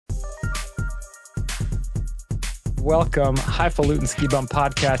welcome. Highfalutin Ski Bum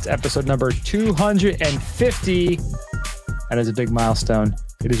Podcast, episode number 250. That is a big milestone.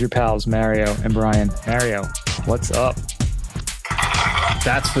 It is your pals, Mario and Brian. Mario, what's up?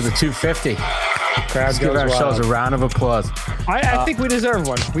 That's for the 250. Crowd Let's give ourselves a round of applause. I think we deserve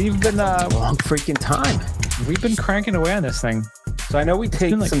one. We've been a long freaking time. We've been cranking away on this thing. So I know we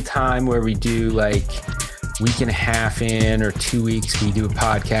take some time where we do like week and a half in or 2 weeks we do a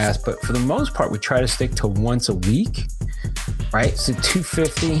podcast, but for the most part we try to stick to once a week, right? So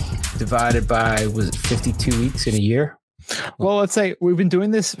 250 divided by, was it 52 weeks in a year? Well, let's say we've been doing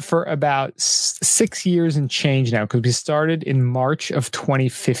this for about 6 years and change now, because we started in March of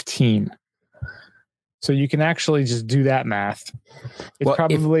 2015. So you can actually just do that math. It's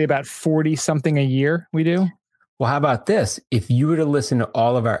probably about 40 something a year we do. Well, how about this? If you were to listen to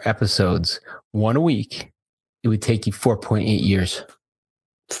all of our episodes, one a week, it would take you 4.8 years.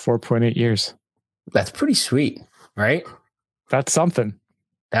 4.8 years. That's pretty sweet, right? That's something.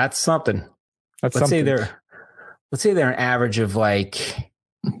 Let's say they're an average of like,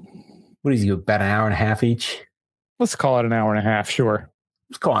 what is you, about an hour and a half each? Let's call it an hour and a half, sure.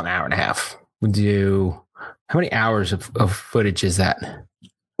 Let's call it an hour and a half. We'll do, how many hours of footage is that?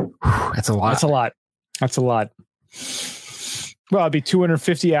 That's a lot. That's a lot. Well, it'd be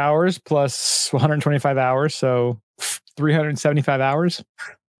 250 hours plus 125 hours, so 375 hours.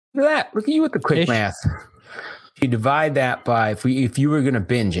 Look at that. Look at you with the quick math. If you divide that by, if you were going to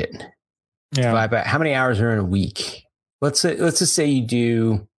binge it, divide by how many hours are in a week? Let's just say you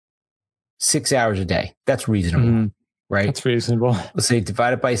do 6 hours a day. That's reasonable, right? That's reasonable. Let's say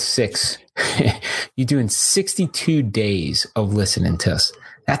divide it by 6. You're doing 62 days of listening to us.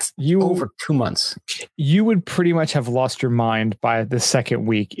 That's over 2 months. You would pretty much have lost your mind by the second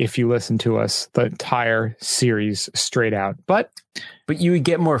week if you listened to us the entire series straight out. But you would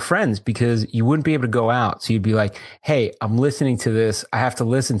get more friends because you wouldn't be able to go out. So you'd be like, hey, I'm listening to this. I have to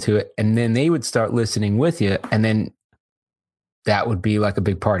listen to it. And then they would start listening with you. And then that would be like a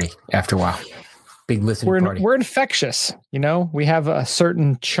big party after a while. Big listening party. We're infectious. You know, we have a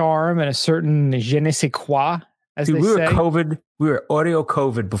certain charm and a certain je ne sais quoi, as they say. We were audio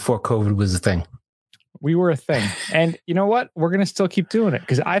COVID before COVID was a thing. We were a thing. And you know what? We're going to still keep doing it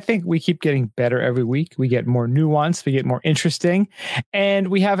because I think we keep getting better every week. We get more nuanced. We get more interesting. And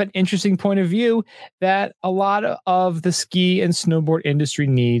we have an interesting point of view that a lot of the ski and snowboard industry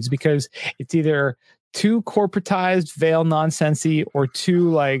needs, because it's either too corporatized, veil nonsensey, or too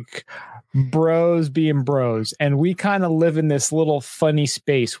like bros being bros. And we kind of live in this little funny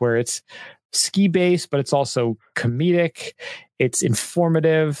space where it's ski based, but it's also comedic. It's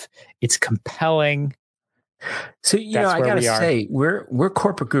informative. It's compelling. So, I got to say, we're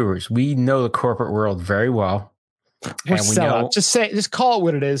corporate gurus. We know the corporate world very well. We're sellouts. Just call it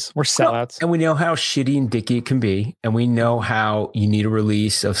what it is. We're sellouts. And we know how shitty and dicky it can be. And we know how you need a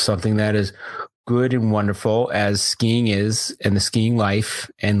release of something that is good and wonderful as skiing is, and the skiing life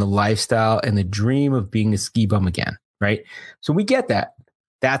and the lifestyle and the dream of being a ski bum again. Right. So we get that.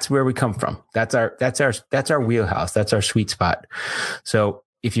 That's where we come from. That's our wheelhouse. That's our sweet spot. So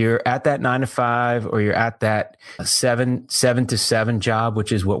if you're at that 9 to 5 or you're at that 7 to 7 job,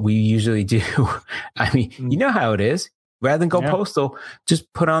 which is what we usually do, I mean, you know how it is. Rather than go postal,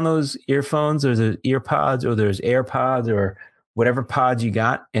 just put on those earphones or the earpods or those AirPods or whatever pods you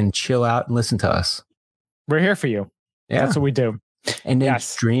got and chill out and listen to us. We're here for you. Yeah. That's what we do. And then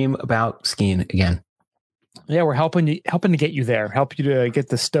dream about skiing again. Yeah, we're helping to get you there, help you to get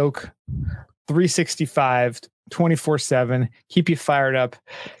the Stoke 365 24/7, keep you fired up,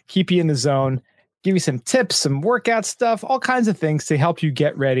 keep you in the zone, give you some tips, some workout stuff, all kinds of things to help you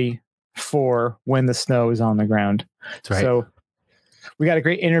get ready for when the snow is on the ground. That's right. So we got a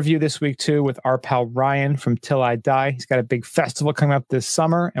great interview this week too with our pal Ryan from Till I Die. He's got a big festival coming up this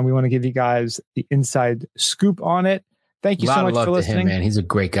summer, and we want to give you guys the inside scoop on it. Thank you so much for listening. Man. He's a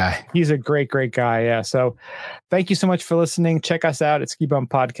great guy. He's a great guy. Yeah. So thank you so much for listening. Check us out at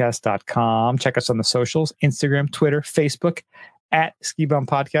skibumpodcast.com. Check us on the socials, Instagram, Twitter, Facebook at Ski Bum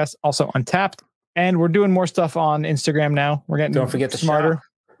Podcast, also Untapped. And we're doing more stuff on Instagram now. We're getting Don't forget smarter. Shop.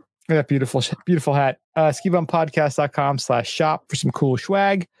 That beautiful hat. skibumpodcast.com/shop for some cool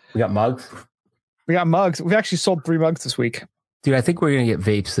swag. We got mugs. We've actually sold 3 mugs this week. Dude, I think we're going to get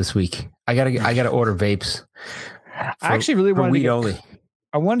vapes this week. I gotta order vapes. I actually really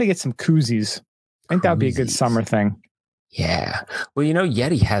wanted to get some koozies. I think that would be a good summer thing. Yeah. Well,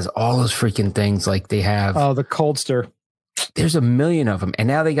 Yeti has all those freaking things. Like they have. Oh, the Coldster. There's a million of them. And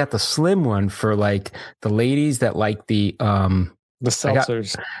now they got the slim one for like the ladies that like the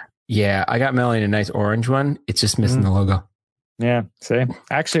seltzers. I got Melanie a nice orange one. It's just missing the logo. Yeah. See,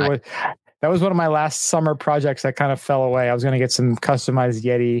 actually, That was one of my last summer projects that kind of fell away. I was going to get some customized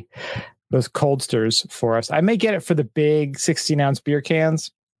Yeti, those cold stirs for us. I may get it for the big 16-ounce beer cans.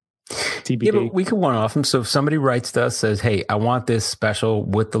 TBD. Yeah, but we can one off them. So if somebody writes to us, says, "Hey, I want this special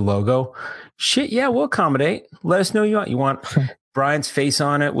with the logo," shit, yeah, we'll accommodate. Let us know you want Brian's face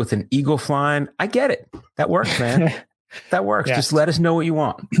on it with an eagle flying. I get it. That works, man. That works. Yeah. Just let us know what you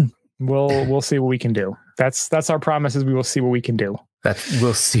want. We'll see what we can do. That's our promise, is we will see what we can do.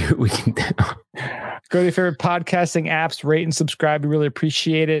 We'll see what we can do. Go to your favorite podcasting apps, rate and subscribe. We really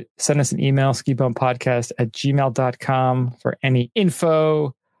appreciate it. Send us an email, skibumpodcast@gmail.com for any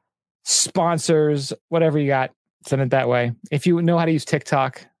info, sponsors, whatever you got. Send it that way. If you know how to use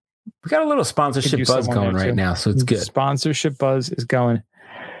TikTok, We got a little sponsorship buzz going right now, so it's good. Sponsorship buzz is going.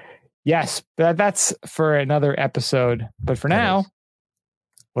 Yes, that's for another episode. But for now,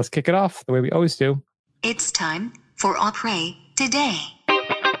 let's kick it off the way we always do. It's time for Après Today.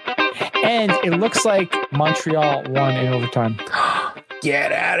 And it looks like Montreal won in overtime.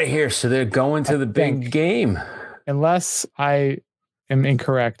 Get out of here. So they're going to the big game. Unless I am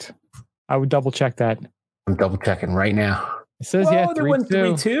incorrect. I would double check that. I'm double checking right now. It says, Whoa, yeah, they went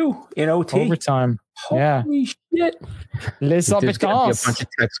 3-2 in OT. Overtime. Holy shit. Les There's habitants. gotta be a bunch of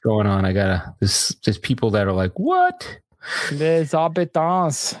texts going on. There's people that are like, what? Les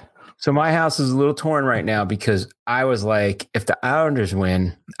habitants. So my house is a little torn right now because I was like, if the Islanders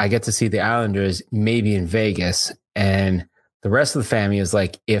win, I get to see the Islanders maybe in Vegas. And the rest of the family is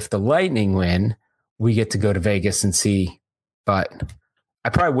like, if the Lightning win, we get to go to Vegas and see. But I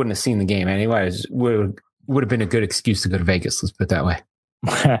probably wouldn't have seen the game anyways. Would have been a good excuse to go to Vegas. Let's put it that way.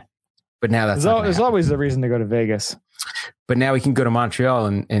 But now there's always a reason to go to Vegas. But now we can go to Montreal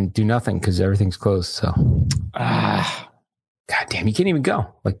and do nothing because everything's closed. So, God damn, you can't even go.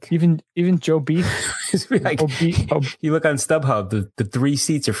 Like even Joe Beef. Like, you look on StubHub, the 3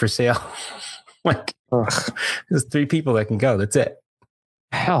 seats are for sale. Like, there's 3 people that can go. That's it.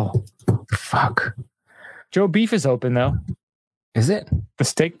 Hell, fuck. Joe Beef is open though. Is it? The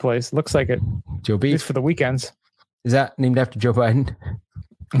steak place looks like it. Joe Beef. At least for the weekends. Is that named after Joe Biden?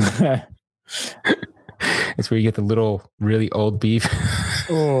 It's where you get the little, really old beef.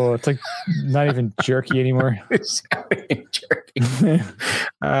 Oh, it's like not even jerky anymore. It's jerky.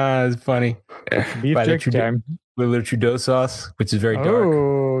 It's funny. Beef jerky time. With a little Trudeau sauce, which is very dark.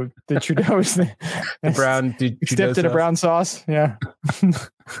 Oh, the Trudeau's the brown dipped in a brown sauce. Yeah.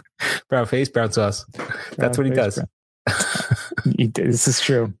 Brown sauce. That's what he does. This is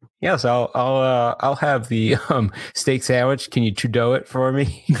true. Yes, I'll have the steak sandwich. Can you Trudeau it for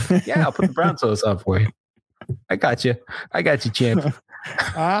me? Yeah, I'll put the brown sauce on for you. I got you, champ.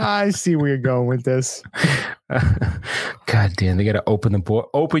 I see where you're going with this. God damn, they got to open the border.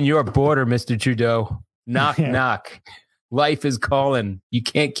 Open your border, Mr. Trudeau. Knock, knock. Life is calling. You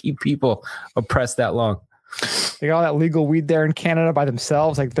can't keep people oppressed that long. They got all that legal weed there in Canada by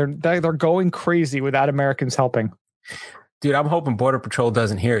themselves. Like they're going crazy without Americans helping. Dude, I'm hoping Border Patrol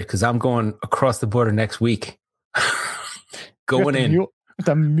doesn't hear it because I'm going across the border next week. Going in.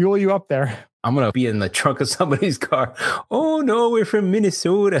 To mule you up there. I'm going to be in the trunk of somebody's car. Oh, no, we're from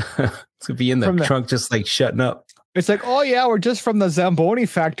Minnesota. It's going to be in the trunk just like shutting up. It's like, oh, yeah, we're just from the Zamboni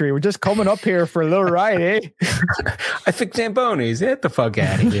factory. We're just coming up here for a little ride, eh? I fix Zambonis. Get the fuck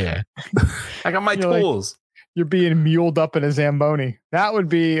out of here. I got my tools. You're being muled up in a Zamboni. That would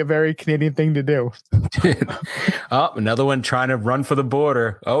be a very Canadian thing to do. Oh, another one trying to run for the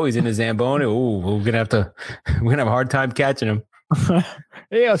border. Oh, he's in a Zamboni. Oh, we're gonna have a hard time catching him.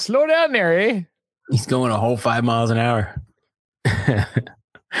 Yeah, slow down there, eh? He's going a whole 5 miles an hour.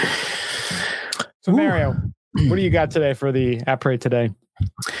 So Mario, what do you got today for the Après today?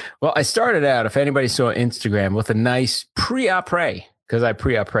 Well, I started out, if anybody saw Instagram, with a nice pre-Après because I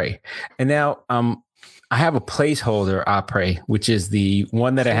pre-Après, and now I have a placeholder Après, which is the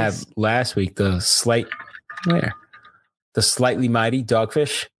one that I had last week, the Slightly Mighty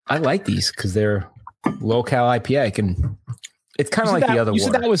Dogfish. I like these because they're low-cal IPA. It's kind of like the other one. You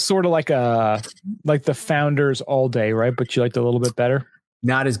said that was sort of like the Founders All Day, right? But you liked it a little bit better.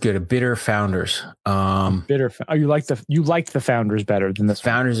 Not as good. A bitter Founders. You liked the Founders better than this.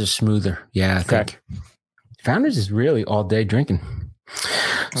 Founders is smoother. Yeah, I think. Founders is really all day drinking.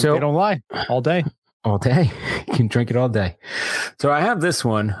 So they don't lie. All day. All day. You can drink it all day. So I have this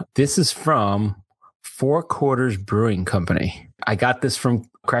one. This is from Four Quarters Brewing Company. I got this from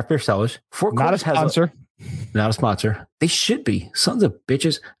Craft Beer Sellers. Not a sponsor. Not a sponsor. They should be. Sons of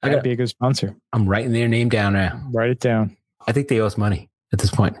bitches. I gotta be a good sponsor. I'm writing their name down now. Write it down. I think they owe us money at this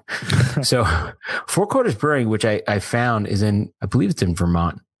point. So Four Quarters Brewing, which I found is I believe it's in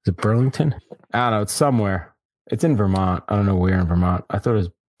Vermont. Is it Burlington? I don't know. It's somewhere. It's in Vermont. I don't know where in Vermont. I thought it was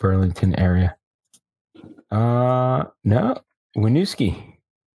Burlington area. No, Winooski.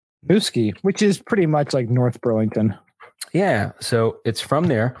 Winooski, which is pretty much like North Burlington. Yeah, so it's from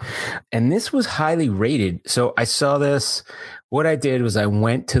there. And this was highly rated. So I saw this. What I did was I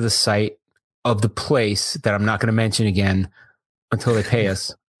went to the site of the place that I'm not going to mention again until they pay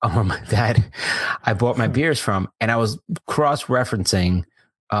us, that I bought my beers from. And I was cross-referencing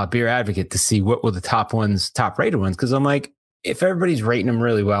Beer Advocate to see what were the top rated ones. Because I'm like, if everybody's rating them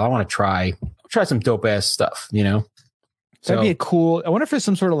really well, I want to try some dope-ass stuff, you know? That'd be a cool. I wonder if there's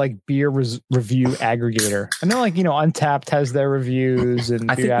some sort of like beer review aggregator. I know, like, you know, Untapped has their reviews,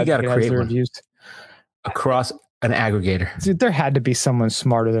 and I think we got to create one reviews across an aggregator. Dude, there had to be someone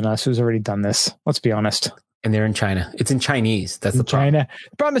smarter than us who's already done this. Let's be honest. And they're in China. It's in Chinese. That's the problem. China.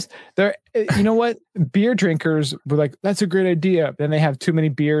 The problem is, they're, you know what? Beer drinkers were like, "That's a great idea." Then they have too many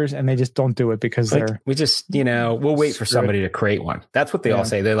beers and they just don't do it because we just, you know, we'll wait for somebody to create one. That's what they all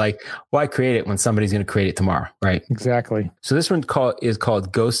say. They're like, why create it when somebody's going to create it tomorrow? Right. Exactly. So this one is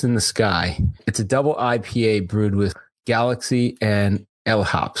called Ghost in the Sky. It's a double IPA brewed with Galaxy and L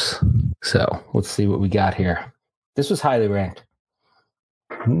hops. So let's see what we got here. This was highly ranked.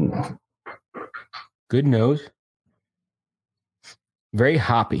 Good nose. Very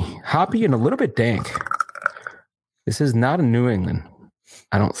hoppy and a little bit dank. This is not a New England,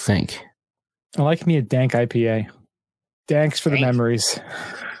 I don't think. I like me a dank IPA. Danks for the memories.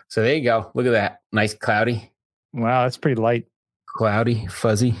 So there you go. Look at that. Nice cloudy. Wow, that's pretty light. Cloudy,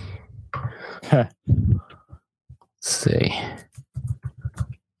 fuzzy. Let's see.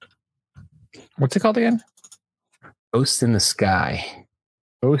 What's it called again? Ghost in the Sky.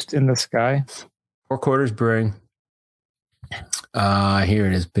 Ghost in the Sky. 4 Quarters Brewing. Here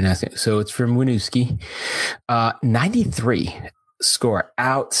it is. So it's from Winooski. 93 score.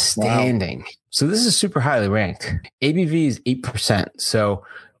 Outstanding. Wow. So this is super highly ranked. ABV is 8%. So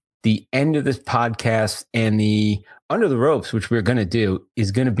the end of this podcast and the Under the Ropes, which we're going to do,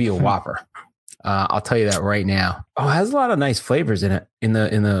 is going to be a whopper. I'll tell you that right now. Oh, it has a lot of nice flavors in it. In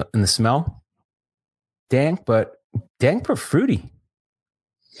the smell. Dank but fruity.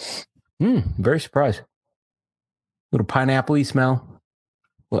 Very surprised. Little pineapple-y smell.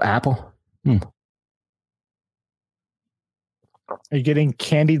 Little apple. Are you getting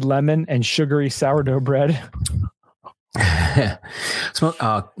candied lemon and sugary sourdough bread?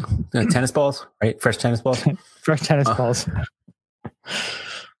 Smell tennis balls, right? Fresh tennis balls. Fresh tennis balls.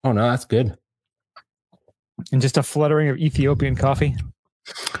 Oh no, that's good. And just a fluttering of Ethiopian coffee.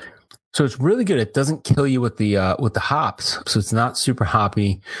 So it's really good. It doesn't kill you with the hops. So it's not super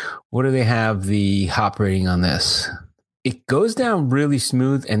hoppy. What do they have the hop rating on this? It goes down really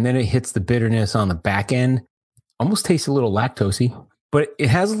smooth and then it hits the bitterness on the back end. Almost tastes a little lactosey, but it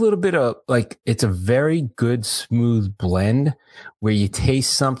has a little bit of it's a very good smooth blend where you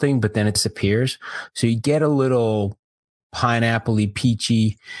taste something, but then it disappears. So you get a little pineapple-y,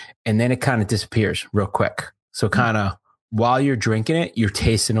 peachy, and then it kind of disappears real quick. So kind of while you're drinking it, you're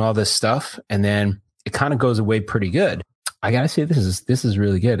tasting all this stuff, and then it kind of goes away pretty good. I gotta say, this is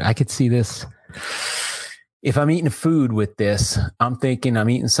really good. I could see this. If I'm eating food with this, I'm thinking I'm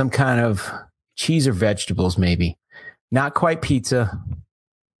eating some kind of cheese or vegetables, maybe. Not quite pizza.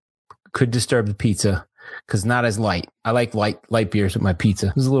 Could disturb the pizza because not as light. I like light beers with my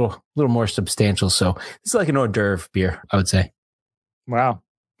pizza. It's a little more substantial. So it's like an hors d'oeuvre beer, I would say. Wow,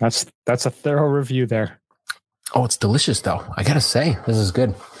 that's a thorough review there. Oh, it's delicious though. I gotta say, this is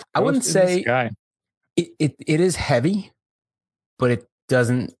good. I wouldn't say it is heavy, but it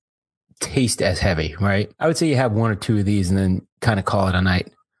doesn't taste as heavy, right? I would say you have 1 or 2 of these and then kind of call it a night.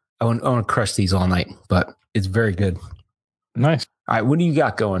 I want to crush these all night, but it's very good. Nice. All right, what do you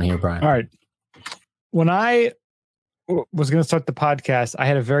got going here, Brian? All right. When I was going to start the podcast, I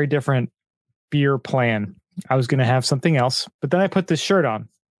had a very different beer plan. I was going to have something else, but then I put this shirt on.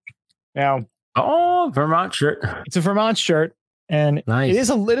 Now, Vermont shirt. It's a Vermont shirt, and nice. it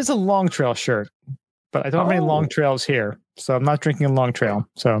is a Long Trail shirt, but I don't have any Long Trails here, so I'm not drinking a Long Trail.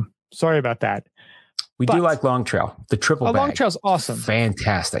 So sorry about that. We do like Long Trail. The triple bag. Long Trail's awesome.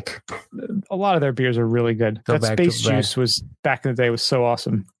 Fantastic. A lot of their beers are really good. That Space Juice was back in the day was so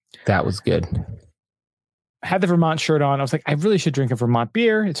awesome. That was good. I had the Vermont shirt on. I was like, I really should drink a Vermont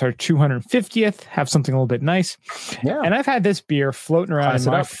beer. It's our 250th. Have something a little bit nice. Yeah. And I've had this beer floating around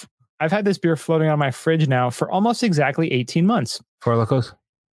I've had this beer floating on my fridge now for almost exactly 18 months. Four Locos?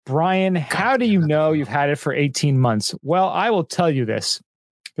 Brian, how do you know you've had it for 18 months? Well, I will tell you this.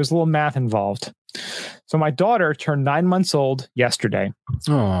 There's a little math involved. So my daughter turned 9 months old yesterday.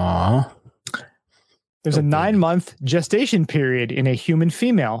 Aww. There's a 9-month gestation period in a human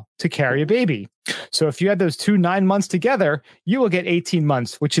female to carry a baby. So if you had those 2 9 months together, you will get 18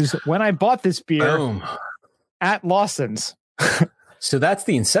 months, which is when I bought this beer at Lawson's. So that's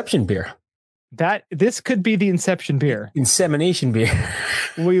the Inception beer. This could be the Inception beer. Insemination beer.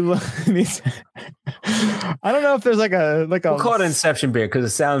 I don't know if there's we'll call it Inception beer because it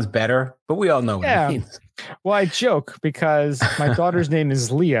sounds better, but we all know what it means. Well, I joke because my daughter's name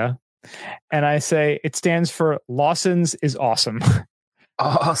is Leah, and I say it stands for Lawson's is awesome.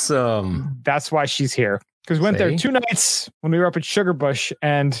 Awesome. That's why she's here. Because we went there 2 nights when we were up at Sugarbush,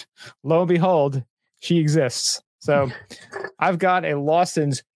 and lo and behold, she exists. So I've got a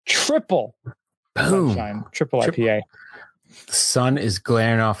Lawson's triple sunshine, triple IPA. The sun is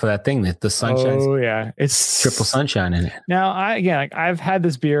glaring off of that thing. The sunshine. Oh yeah, it's triple sunshine in it. Now, I've had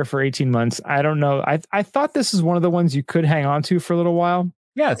this beer for 18 months. I don't know. I thought this is one of the ones you could hang on to for a little while.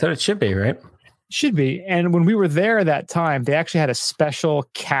 Yeah, I thought it should be, right? Should be. And when we were there that time, they actually had a special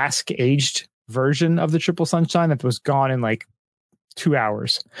cask aged version of the triple sunshine that was gone in like 2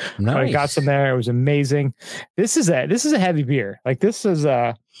 hours. Nice. I got some there. It was amazing. This is a heavy beer. Like this is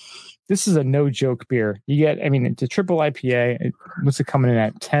a no joke beer. You get, it's a triple IPA. What's it coming in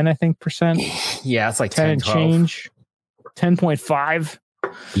at? 10, I think, %? Yeah, it's like 10 and 12. change. 10.5.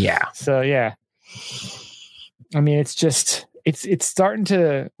 Yeah. So yeah. It's just it's starting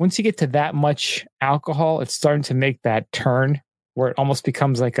to, once you get to that much alcohol, it's starting to make that turn where it almost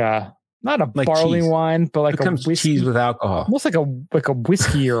becomes like not a barley cheese. Wine, but like it becomes a whiskey, cheese with alcohol. almost like a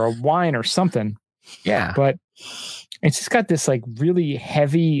whiskey or a wine or something. Yeah. But it's just got this like really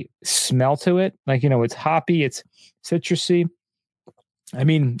heavy smell to it. Like, it's hoppy, it's citrusy.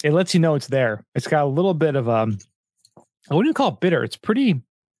 It lets you know it's there. It's got a little bit of I wouldn't call it bitter. It's pretty.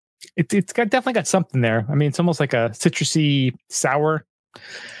 It's definitely got something there. It's almost like a citrusy sour.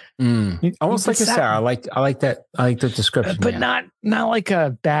 Almost like a sour. I like that. I like the description, but not like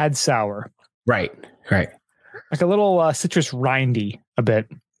a bad sour. Right. Like a little citrus rindy a bit.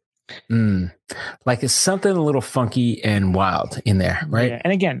 Like it's something a little funky and wild in there, right? Yeah.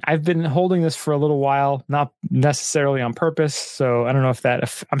 And again, I've been holding this for a little while, not necessarily on purpose. So I don't know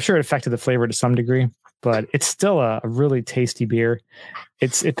if I'm sure it affected the flavor to some degree, but it's still a really tasty beer.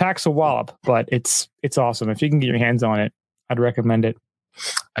 It packs a wallop, but it's awesome. If you can get your hands on it, I'd recommend it.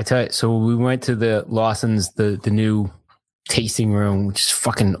 I tell you, so we went to the Lawson's, the new tasting room, which is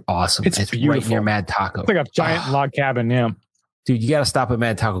fucking awesome. It's beautiful. Right near Mad Taco. It's like a giant log cabin, yeah. Dude, you got to stop at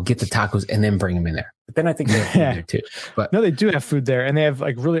Mad Taco, get the tacos, and then bring them in there. But then I think they have food there too. But no, they do have food there, and they have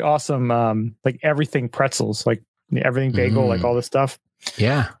like really awesome, like everything pretzels, like everything bagel, like all this stuff.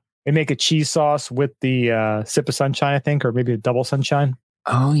 Yeah, they make a cheese sauce with the sip of sunshine, I think, or maybe a double sunshine.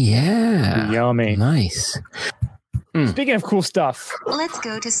 Oh yeah, yummy, nice. Speaking of cool stuff, let's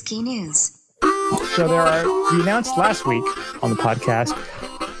go to ski news. So we announced last week on the podcast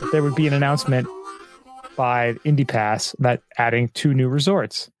that there would be an announcement by IndyPass that adding 2 new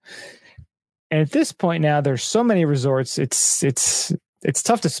resorts. And at this point now, there's so many resorts, it's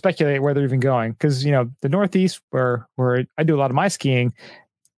tough to speculate where they're even going because the Northeast, where I do a lot of my skiing,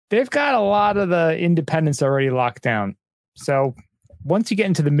 they've got a lot of the independents already locked down. So once you get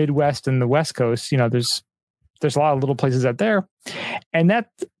into the Midwest and the West Coast, there's a lot of little places out there, and that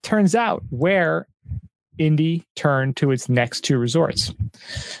turns out where Indy turned to its next 2 resorts.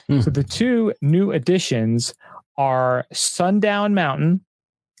 So the 2 new additions are Sundown Mountain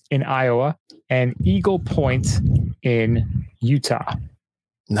in Iowa and Eagle Point in Utah.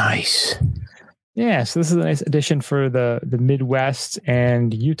 Nice. Yeah, so this is a nice addition for the Midwest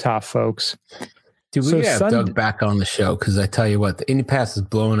and Utah folks. Dude, we have Doug back on the show because I tell you what, the IndyPass is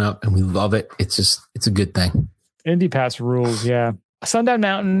blowing up and we love it. It's a good thing. IndyPass rules, yeah. Sundown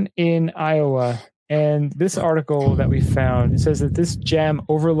Mountain in Iowa. And this article that we found, it says that this gem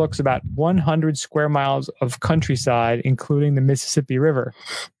overlooks about 100 square miles of countryside, including the Mississippi River.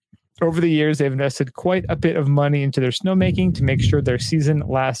 Over the years, they've invested quite a bit of money into their snowmaking to make sure their season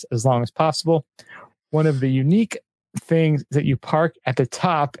lasts as long as possible. One of the unique things is that you park at the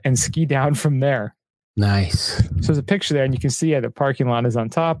top and ski down from there. Nice. So there's a picture there, and you can see the parking lot is on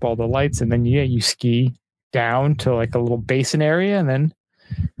top, all the lights, and then you ski down to like a little basin area and then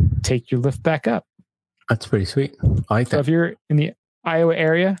take your lift back up. That's pretty sweet. I like that. So if you're in the Iowa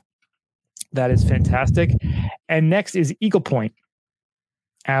area, that is fantastic. And next is Eagle Point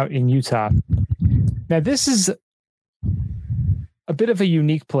out in Utah. Now, this is a bit of a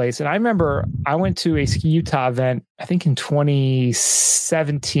unique place. And I remember I went to a Ski Utah event, I think in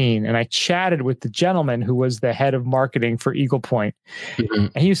 2017, and I chatted with the gentleman who was the head of marketing for Eagle Point.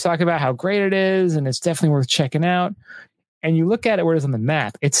 And he was talking about how great it is, and it's definitely worth checking out. And you look at it where it is on the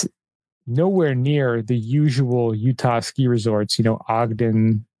map, it's nowhere near the usual Utah ski resorts,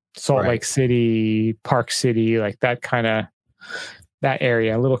 Ogden, Salt Lake City, Park City, like that kind of that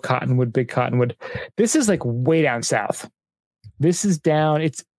area, Little Cottonwood, Big Cottonwood. This is like way down south. This is down.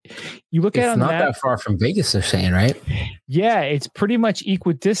 You look at it on the map. It's not that far from Vegas, they're saying, right? Yeah, it's pretty much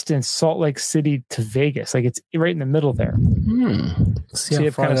equidistant Salt Lake City to Vegas. Like it's right in the middle there. Let's see how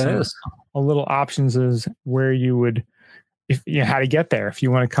far that is. A little options is where you would, if how to get there. If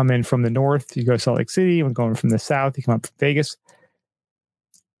you want to come in from the north, you go to Salt Lake City. When going from the south, you come up to Vegas.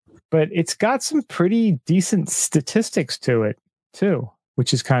 But it's got some pretty decent statistics to it too,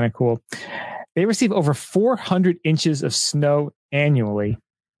 which is kind of cool. They receive over 400 inches of snow annually.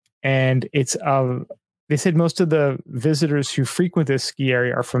 And they said most of the visitors who frequent this ski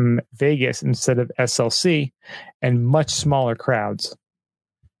area are from Vegas instead of SLC, and much smaller crowds.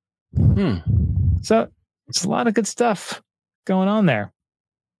 So it's a lot of good stuff going on there.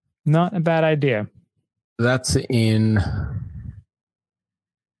 Not a bad idea. That's in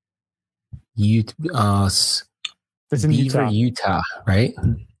Utah. It's in Beaver, Utah, right?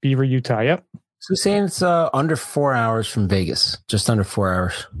 Beaver, Utah. Yep. So saying it's under 4 hours from Vegas, just under 4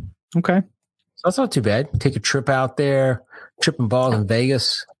 hours. Okay. So that's not too bad. Take a trip out there, tripping balls in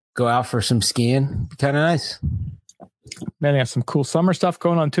Vegas, go out for some skiing. Be kind of nice. Then they have some cool summer stuff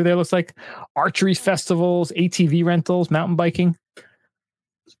going on too. There looks like archery festivals, ATV rentals, mountain biking.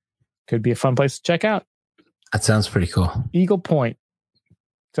 Could be a fun place to check out. That sounds pretty cool. Eagle Point.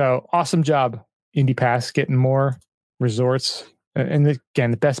 So awesome job, Indy Pass, getting more resorts. And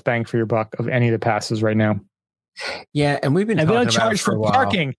again, the best bang for your buck of any of the passes right now. Yeah, and we've been talking about it for a while. They don't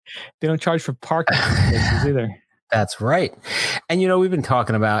charge for parking. They don't charge for parking places either. That's right. And, we've been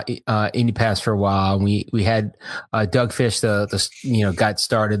talking about Indy Pass for a while. We had Doug Fish, the got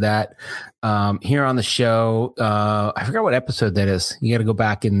started that here on the show. I forgot what episode that is. You got to go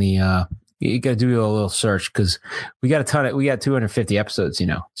back in the you got to do a little search because we got 250 episodes,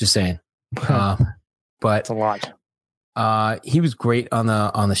 just saying. But it's a lot. He was great on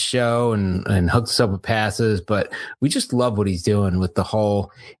the show and hooked us up with passes, but we just love what he's doing with the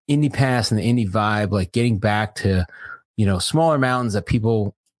whole Indy Pass and the Indy vibe, like getting back to, smaller mountains that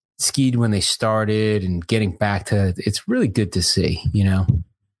people skied when they started and getting back to, it's really good to see,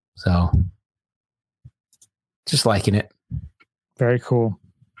 so just liking it. Very cool.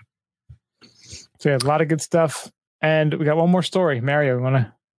 So yeah, a lot of good stuff. And we got one more story. Mario, you want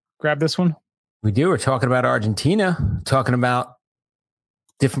to grab this one? We do. We're talking about Argentina, talking about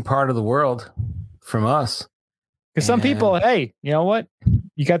different part of the world from us. Because some people, hey, you know what?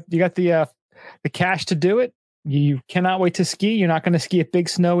 You got the cash to do it. You cannot wait to ski. You're not going to ski at big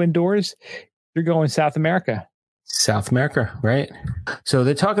snow indoors. You're going South America. South America, right? So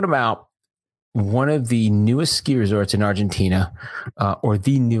they're talking about one of the newest ski resorts in Argentina, or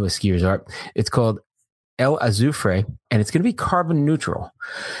the newest ski resort. It's called El Azufre, and it's going to be carbon neutral.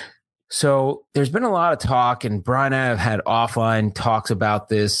 So there's been a lot of talk, and Brian and I have had offline talks about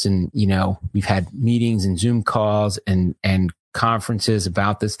this, and we've had meetings and Zoom calls and conferences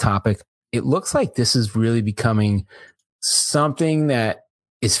about this topic. It looks like this is really becoming something that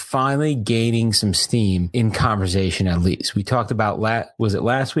is finally gaining some steam in conversation. At least we talked about was it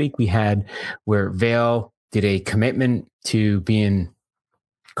last week we had where Vail did a commitment to being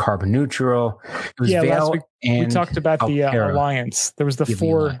carbon neutral. It was Vail last week we talked about Altera. The alliance. There was the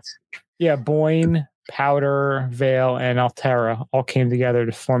four. Yeah, Boyne, Powder, Vail, and Altera all came together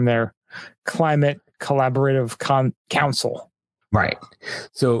to form their climate collaborative council. Right.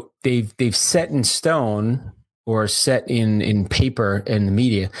 So they've set in stone or set in paper in the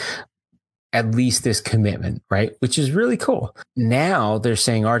media at least this commitment, right? Which is really cool. Now they're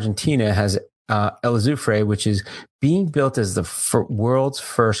saying Argentina has El Azufre, which is being built as the world's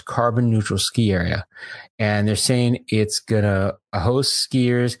first carbon neutral ski area. And they're saying it's going to host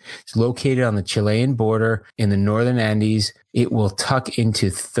skiers. It's located on the Chilean border in the northern Andes. It will tuck into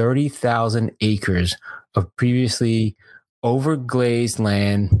 30,000 acres of previously overgrazed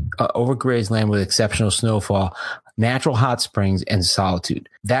land with exceptional snowfall, natural hot springs, and solitude.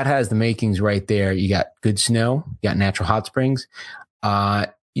 That has the makings right there. You got good snow, you got natural hot springs.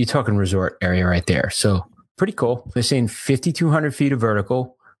 You're talking resort area right there. So pretty cool. They're saying 5,200 feet of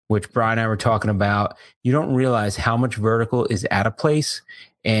vertical, which Brian and I were talking about. You don't realize how much vertical is at a place,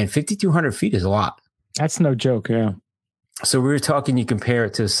 and 5,200 feet is a lot. That's no joke. Yeah. So we were talking, you compare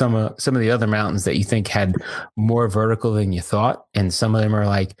it to some of the other mountains that you think had more vertical than you thought. And some of them are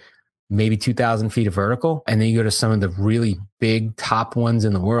like maybe 2,000 feet of vertical. And then you go to some of the really big top ones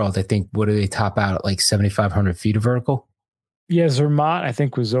in the world. I think, what do they top out at, like 7,500 feet of vertical? Yeah, Zermatt, I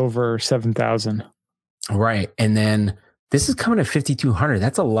think, was over 7,000. Right. And then This is coming at 5,200.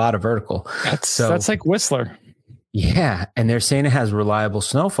 That's a lot of vertical. That's like Whistler. Yeah, and they're saying it has reliable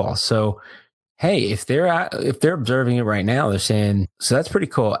snowfall. So, hey, if they're observing it right now, they're saying so that's pretty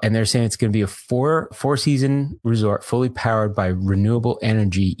cool. And they're saying it's going to be a four season resort, fully powered by renewable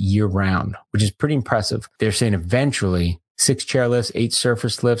energy year round, which is pretty impressive. They're saying eventually 6 chairlifts, 8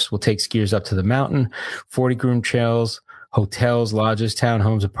 surface lifts will take skiers up to the mountain, 40 groomed trails, hotels, lodges,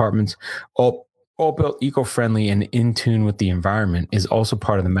 townhomes, apartments, all built eco-friendly and in tune with the environment is also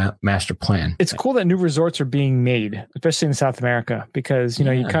part of the master plan. It's cool that new resorts are being made, especially in South America, because, you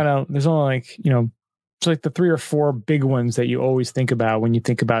know, there's only like, you know, it's like the 3 or 4 big ones that you always think about when you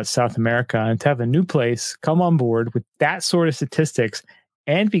think about South America, and to have a new place come on board with that sort of statistics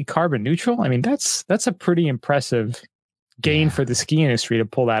and be carbon neutral. I mean, that's a pretty impressive gain for the ski industry to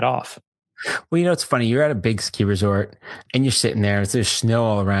pull that off. Well, you know, it's funny. You're at a big ski resort and you're sitting there, there's snow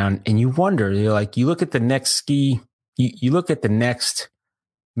all around, and you wonder, you look at the next you look at the next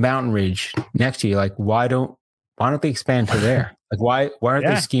mountain ridge next to you, like, why don't they expand to there? Like, why aren't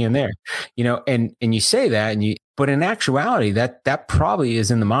they skiing there? You know, and you say that, but in actuality, that probably is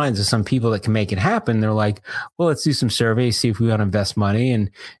in the minds of some people that can make it happen. They're like, well, let's do some surveys, see if we want to invest money.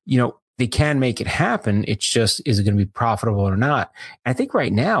 And, you know, they can make it happen. It's just, is it going to be profitable or not? And I think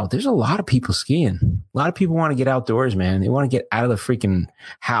right now there's a lot of people skiing. A lot of people want to get outdoors, man. They want to get out of the freaking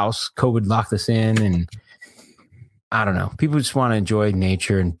house. COVID locked us in, and I don't know. People just want to enjoy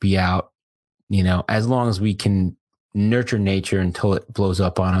nature and be out, you know, as long as we can nurture nature until it blows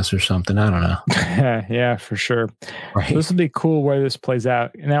up on us or something. I don't know. Yeah, for sure. Right. So this will be cool where this plays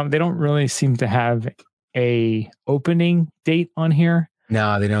out. Now, they don't really seem to have a opening date on here.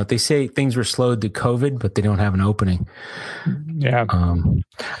 No, they don't. They say things were slowed to COVID, but they don't have an opening. Yeah.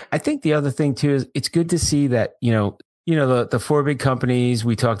 I think the other thing too is it's good to see that, you know, the 4 big companies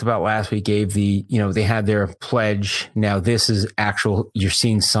we talked about last week gave they had their pledge. Now this is actual, you're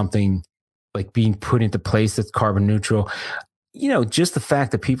seeing something like being put into place that's carbon neutral. You know, just the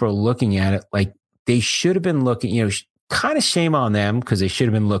fact that people are looking at it, like they should have been looking, you know, kind of shame on them, because they should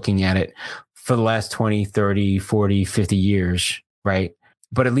have been looking at it for the last 20, 30, 40, 50 years. Right.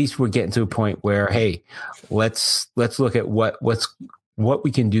 But at least we're getting to a point where, hey, let's look at what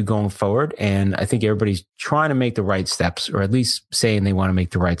we can do going forward. And I think everybody's trying to make the right steps, or at least saying they want to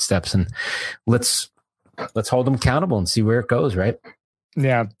make the right steps. And let's hold them accountable and see where it goes. Right.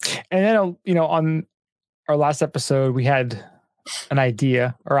 Yeah. And then, you know, on our last episode, we had an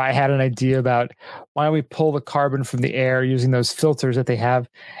idea, or I had an idea about why don't we pull the carbon from the air using those filters that they have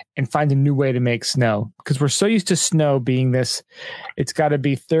and find a new way to make snow? Because we're so used to snow being this, it's got to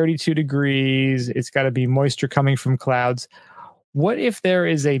be 32 degrees. It's got to be moisture coming from clouds. What if there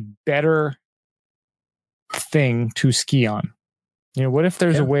is a better thing to ski on? You know, what if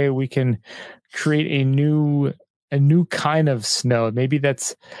there's a way we can create a new kind of snow? Maybe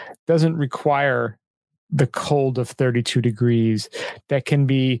that's doesn't require the cold of 32 degrees, that can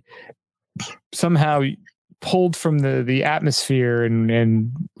be somehow pulled from the atmosphere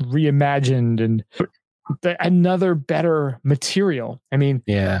and reimagined, and another better material. I mean,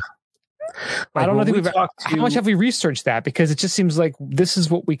 yeah. I don't know. How much have we researched that? Because it just seems like this is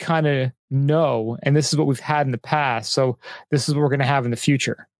what we kind of know, and this is what we've had in the past. So this is what we're going to have in the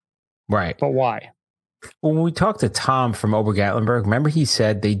future. Right. But why? Well, when we talked to Tom from Ober-Gatlinburg, remember he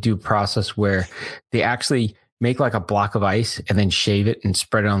said they do a process where they actually make like a block of ice and then shave it and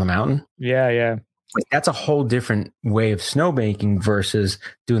spread it on the mountain. Yeah, yeah. Like that's a whole different way of snowmaking versus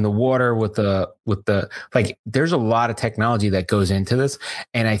doing the water with the like there's a lot of technology that goes into this.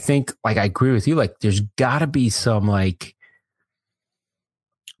 And I think, like, I agree with you, like there's gotta be some like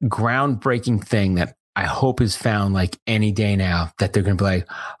groundbreaking thing that I hope is found like any day now, that they're going to be like,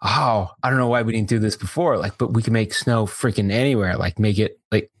 oh, I don't know why we didn't do this before. Like, but we can make snow freaking anywhere. Like make it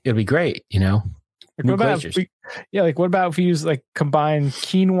like, it'll be great. You know? Like, what about if we use like combine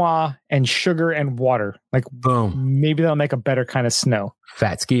quinoa and sugar and water? Like, boom, maybe they'll make a better kind of snow.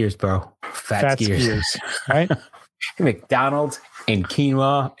 Fat skiers, bro. Fat skiers. Right? McDonald's and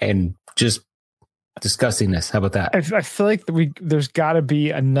quinoa and just disgustingness. How about that? I feel like there's got to be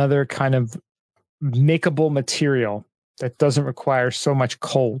another kind of makeable material that doesn't require so much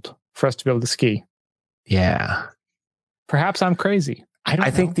cold for us to be able to ski. Yeah. Perhaps I'm crazy.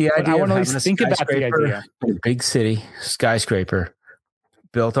 I think the idea, I want to at least think about the idea. A big city skyscraper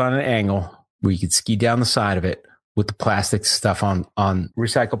built on an angle where you could ski down the side of it with the plastic stuff on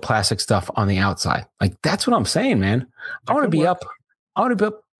recycled plastic stuff on the outside. Like that's what I'm saying, man. I want to be up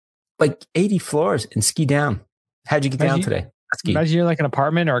like 80 floors and ski down. How'd you get down today? Imagine you're like an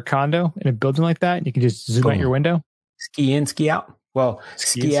apartment or a condo in a building like that, and you can just zoom out your window. Ski in, ski out. Well,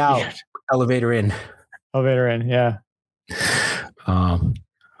 ski out, elevator in. Elevator in, yeah.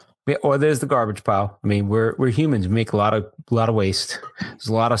 Or there's the garbage pile. I mean, we're humans. We make a lot of waste. There's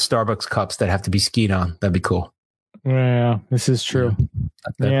a lot of Starbucks cups that have to be skied on. That'd be cool. Yeah, this is true.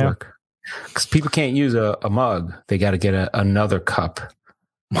 That'd work. Because people can't use a mug. They got to get another cup,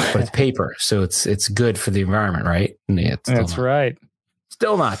 but it's paper, so it's good for the environment, right? That's right.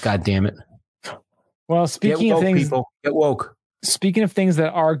 Still not. God damn it. Well, speaking of things, people, get woke. Speaking of things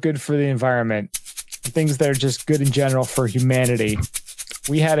that are good for the environment, things that are just good in general for humanity,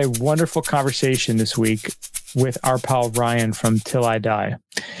 we had a wonderful conversation this week with our pal Ryan from Till I Die.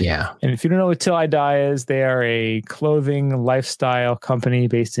 Yeah. And if you don't know what Till I Die is, they are a clothing lifestyle company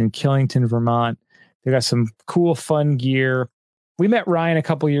based in Killington, Vermont. They got some cool, fun gear. We met Ryan a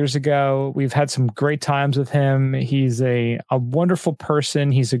couple years ago. We've had some great times with him. He's a wonderful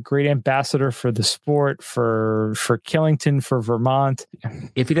person. He's a great ambassador for the sport, for Killington, for Vermont.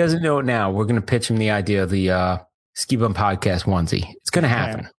 If he doesn't know it now, we're going to pitch him the idea of the Ski Bum Podcast onesie. It's going to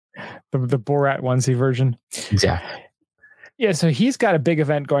happen. The Borat onesie version. Exactly. Yeah, so he's got a big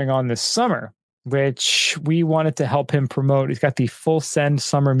event going on this summer, which we wanted to help him promote. He's got the Full Send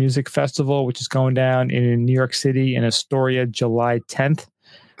Summer Music Festival, which is going down in New York City in Astoria, July 10th.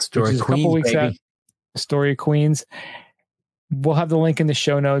 Astoria, Queens, a couple weeks out. Astoria, Queens. We'll have the link in the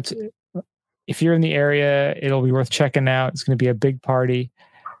show notes. If you're in the area, it'll be worth checking out. It's going to be a big party.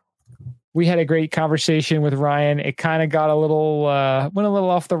 We had a great conversation with Ryan. It kind of got went a little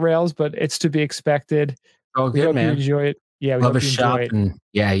off the rails, but it's to be expected. Oh, good, hope man. You enjoy it. Yeah, we love hope his you shop, enjoy it. and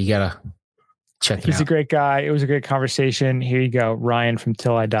you gotta check it out. He's a great guy. It was a great conversation. Here you go, Ryan from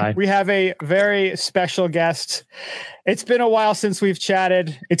Till I Die. We have a very special guest. It's been a while since we've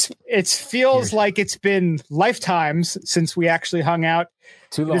chatted. It feels like it's been lifetimes since we actually hung out.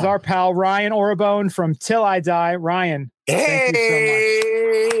 Too long. It is our pal Ryan Orabone from Till I Die. Ryan, thank you so much.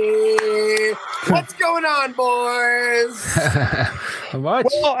 What's going on, boys? Much?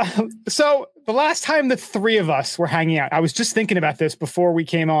 Well, so the last time the three of us were hanging out, I was just thinking about this before we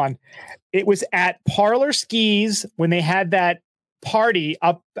came on. It was at Parlor Skis when they had that party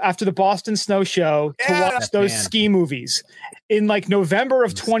up after the Boston Snow Show to watch those ski movies in like November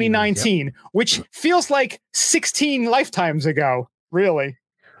of 2019, which feels like 16 lifetimes ago, really.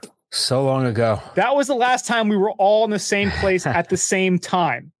 So long ago. That was the last time we were all in the same place at the same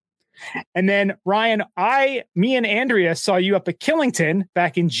time. And then Ryan, me and Andrea saw you up at Killington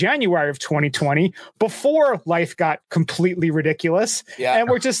back in January of 2020 before life got completely ridiculous. Yeah. And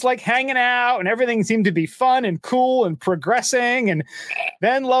we're just like hanging out and everything seemed to be fun and cool and progressing. And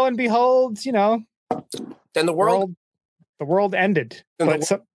then lo and behold, then the world ended. But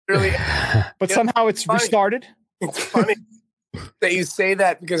somehow it's restarted. It's funny that you say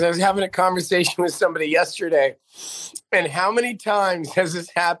that because I was having a conversation with somebody yesterday. And how many times has this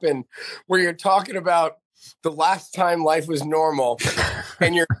happened where you're talking about the last time life was normal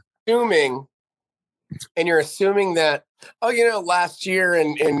and you're assuming that, last year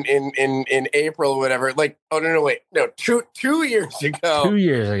in April or whatever, like, oh, no, wait, no, 2 years ago. 2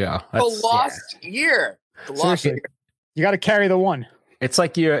 years ago. The lost year. You got to carry the one. It's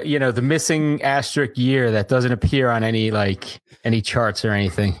like the missing asterisk year that doesn't appear on any charts or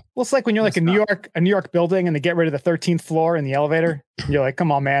anything. Well, it's like when you're like a New York building and they get rid of the 13th floor in the elevator. You're like,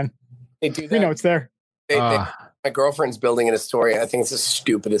 come on, man. They do that. We know it's there. My girlfriend's building in Astoria. I think it's the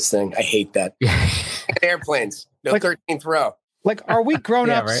stupidest thing. I hate that. Airplanes. No, like, 13th row. Like, are we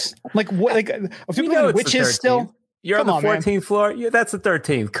grown-ups? Right? Like, what? Like, are people doing witches still? You're on the 14th floor. That's the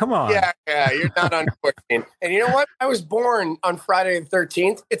 13th. Come on. Yeah, you're not on 14. And you know what? I was born on Friday the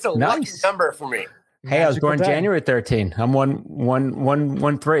 13th. It's a lucky number for me. Hey, I was born January 13. I'm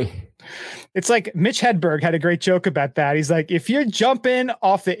 113. It's like Mitch Hedberg had a great joke about that. He's like, if you're jumping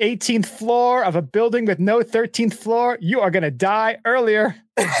off the 18th floor of a building with no 13th floor, you are going to die earlier.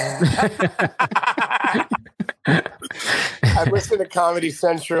 I listen to Comedy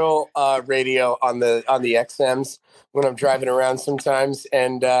Central radio on the XMs when I'm driving around sometimes,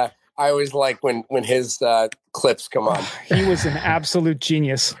 and I always like when his clips come on. He was an absolute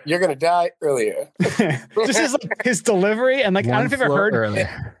genius. You're gonna die earlier. Just his delivery, and like I don't know if you've ever heard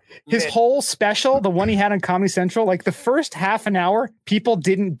his whole special, the one he had on Comedy Central. Like the first half an hour, people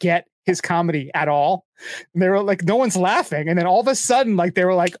didn't get his comedy at all. And they were like, no one's laughing. And then all of a sudden, like they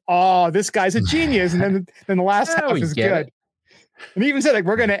were like, oh, this guy's a genius. And then the last half is good. And he even said, like,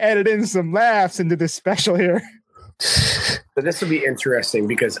 we're going to edit in some laughs into this special here. So this will be interesting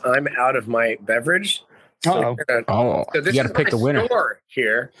because I'm out of my beverage. So you got to pick the winner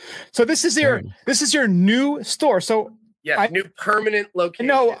here. So this is your new store. So Yes, new permanent location.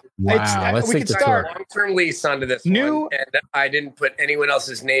 No, Wow, let's we take could the start. tour. Long-term lease onto this New- one, and I didn't put anyone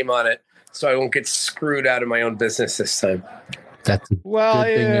else's name on it, so I won't get screwed out of my own business this time. That's a Well,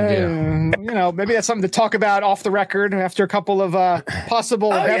 good thing to do. maybe that's something to talk about off the record after a couple of possible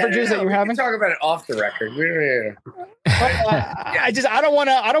beverages that you're we having. can talk about it off the record. I don't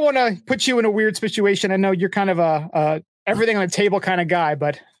want to put you in a weird situation. I know you're kind of a everything on the table kind of guy,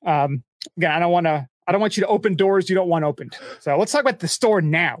 but again, I don't want you to open doors you don't want opened. So let's talk about the store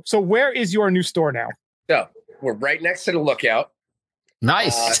now. So where is your new store now? So we're right next to the Lookout.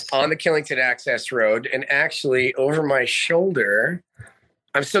 Nice. On the Killington Access Road, and actually over my shoulder,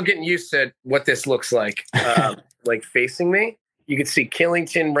 I'm still getting used to what this looks like. Like facing me, you can see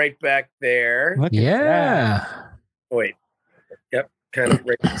Killington right back there. Look at that. Yeah. Wait, yep, kind of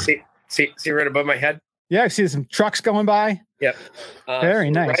right. See right above my head. Yeah, I see some trucks going by. Yep,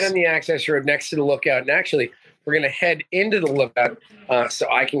 Very nice. Right on the access road, next to the Lookout, and actually, we're gonna head into the Lookout so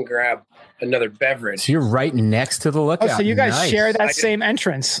I can grab another beverage. So you're right next to the Oh, Lookout. so you guys Nice. share that I did. same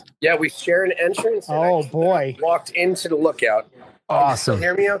entrance. Yeah, we share an entrance. and Oh I boy, walked into the Lookout. Awesome.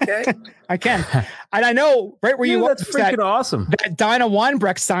 Hear me, okay? I can. And I know right where you are, That's freaking awesome. that Dinah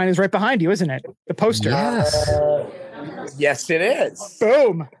Weinbrecht sign is right behind you, isn't it? The poster. Yes. Yes, it is.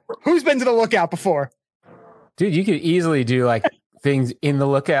 Boom. Who's been to the Lookout before? Dude, you could easily do like things in the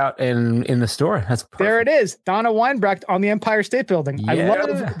Lookout and in the store. That's perfect. There it is. Donna Weinbrecht on the Empire State Building. I Yeah.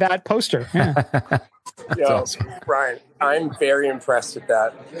 love that poster. Yeah. Yo, awesome. Brian, I'm very impressed with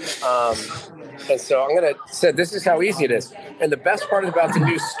that. And so I'm going to say this is how easy it is. And the best part about the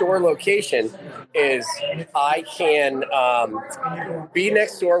new store location is I can be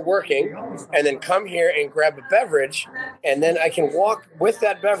next door working and then come here and grab a beverage. And then I can walk with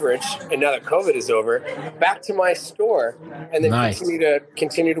that beverage. And now that COVID is over, back to my store and then Nice.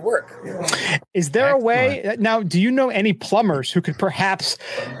 continue to work. Is there a way now? Do you know any plumbers who could perhaps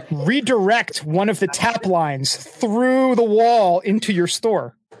redirect one of the tap lines through the wall into your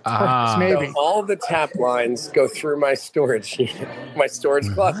store? Perhaps, maybe. So all the tap lines go through my storage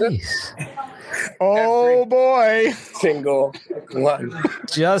closet. Nice. Oh boy! Single one.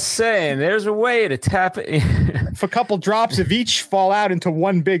 Just saying, there's a way to tap it in. If a couple drops of each fall out into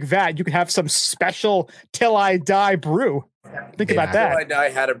one big vat, you could have some special Till I Die brew. Think about Till I that. Die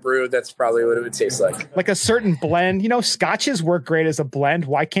had a brew. That's probably what it would taste like. Like a certain blend. You know, scotches work great as a blend.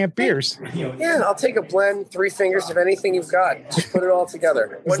 Why can't beers? Yeah, I'll take a blend, 3 fingers of anything you've got. Just put it all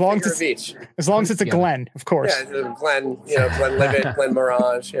together. As One long finger as of each. As long as it's a Yeah. Glen, of course. Yeah, the blend, Glenlivet, Glen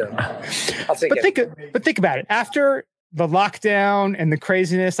Mirage. I'll take it. But think about it. After the lockdown and the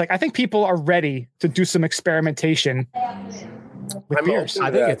craziness, like I think people are ready to do some experimentation with I'm beers. open to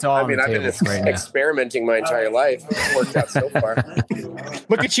I think that. it's all I on mean, the I've been table right now. experimenting my entire life. It's worked out so far.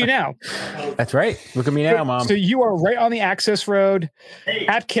 Look at you now. That's right. Look at me now, Mom. So you are right on the access road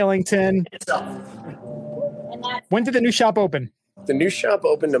at Killington. When did the new shop open? The new shop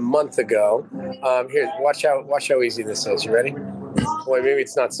opened a month ago. Here, watch how easy this is. You ready? Boy, maybe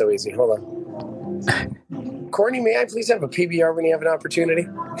it's not so easy. Hold on. Courtney, may I please have a PBR when you have an opportunity?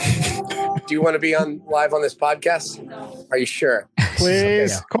 Do you want to be on live on this podcast? Are you sure?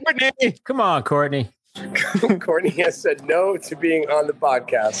 Please. Yeah. Courtney. Come on, Courtney. Courtney has said no to being on the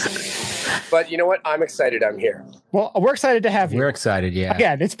podcast. But you know what? I'm excited I'm here. Well, we're excited to have you. We're excited. Yeah.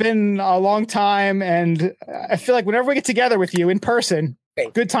 Again, it's been a long time, and I feel like whenever we get together with you in person,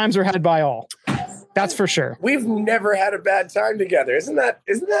 good times are had by all. That's for sure. We've never had a bad time together. Isn't that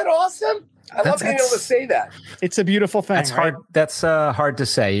awesome? I love being able to say that. It's a beautiful thing. That's right? hard. That's hard to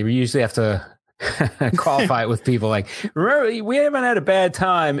say. You usually have to qualify it with people like, remember, we haven't had a bad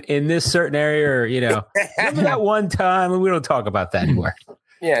time in this certain area, or remember that one time. We don't talk about that anymore.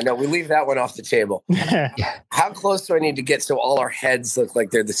 Yeah, no, we leave that one off the table. How close do I need to get so all our heads look like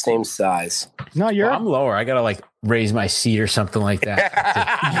they're the same size? No, you're. Well, I'm lower. I gotta like raise my seat or something like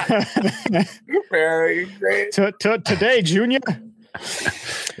that. Very great. Today, Junior.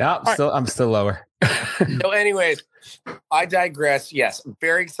 No, I'm still lower. So, anyways, I digress. Yes, I'm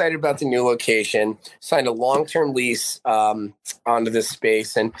very excited about the new location. Signed a long-term lease onto this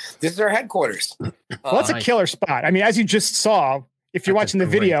space, and this is our headquarters. Well, that's a killer spot. I mean, as you just saw, if you're watching the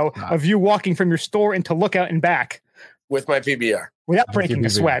video of you walking from your store into Lookout and back with my PBR without breaking a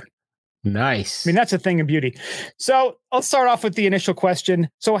sweat. Nice. I mean, that's a thing of beauty. So I'll start off with the initial question.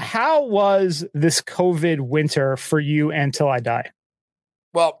 So how was this COVID winter for you until I die?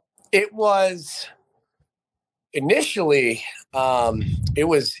 Well, it was initially, it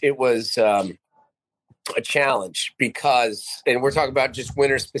was a challenge because, and we're talking about just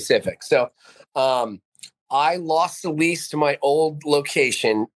winter specific. So, I lost the lease to my old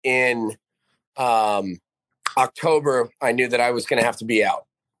location in October, I knew that I was going to have to be out.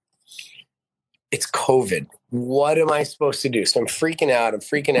 It's COVID. What am I supposed to do? So I'm freaking out.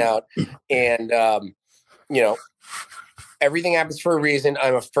 And, everything happens for a reason.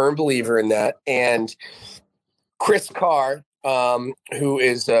 I'm a firm believer in that. And Chris Carr, who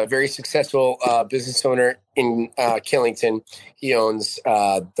is a very successful business owner in Killington, he owns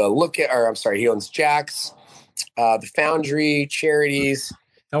he owns Jack's, the Foundry, Charities,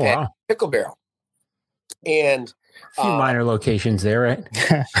 wow, Pickle Barrel. And a few minor locations there, right?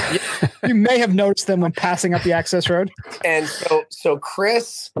 You may have noticed them when passing up the access road. And so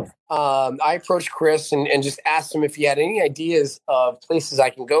Chris, I approached Chris and just asked him if he had any ideas of places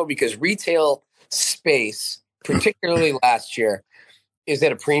I can go, because retail space, particularly last year, is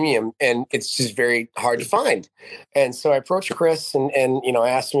at a premium and it's just very hard to find. And so I approached Chris and I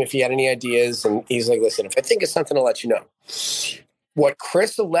asked him if he had any ideas, and he's like, listen, if I think of something, I'll let you know. What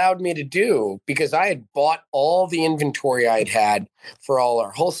Chris allowed me to do, because I had bought all the inventory I had for all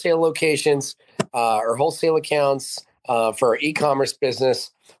our wholesale locations, our wholesale accounts, for our e-commerce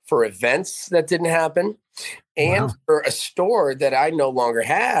business, for events that didn't happen, and for a store that I no longer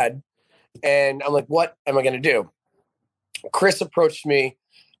had. And I'm like, what am I going to do? Chris approached me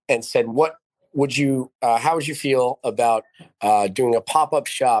and said, how would you feel about doing a pop-up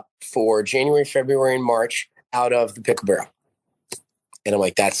shop for January, February, and March out of the Pickle Barrel? And I'm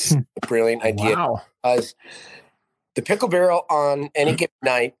like, that's a brilliant idea. Wow. Because the Pickle Barrel on any given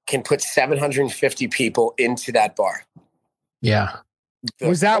night can put 750 people into that bar. Yeah.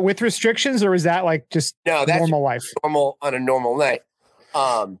 Was that with restrictions, or was that like just normal life? Normal on a normal night.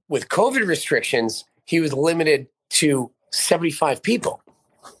 With COVID restrictions, he was limited to 75 people.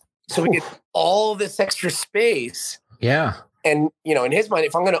 So we get all this extra space. Yeah. And, in his mind,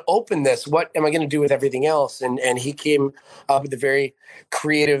 if I'm going to open this, what am I going to do with everything else? And he came up with a very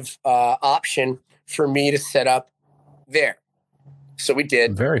creative option for me to set up there. So we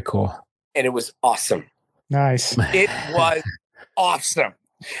did. Very cool. And it was awesome. Nice. It was awesome.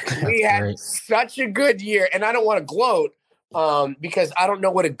 We had such a good year. And I don't want to gloat because I don't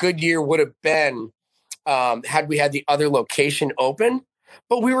know what a good year would have been had we had the other location open.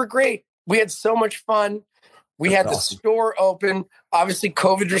 But we were great. We had so much fun. We had the store open. Obviously,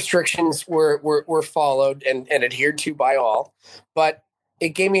 COVID restrictions were followed and adhered to by all. But it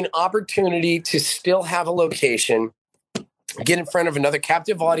gave me an opportunity to still have a location, get in front of another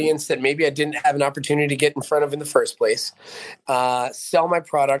captive audience that maybe I didn't have an opportunity to get in front of in the first place, sell my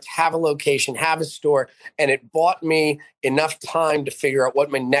product, have a location, have a store. And it bought me enough time to figure out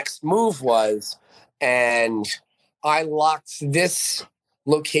what my next move was. And I locked this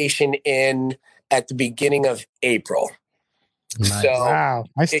location in at the beginning of April. Nice. So wow,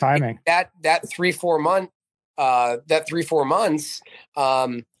 nice timing. That 3-4 months,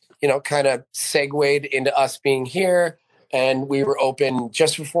 kind of segued into us being here, and we were open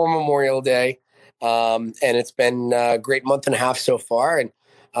just before Memorial Day. And it's been a great month and a half so far. And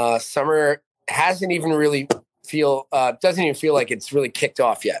summer doesn't even feel like it's really kicked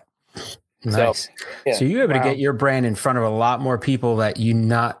off yet. Nice. So you're able to get your brand in front of a lot more people that you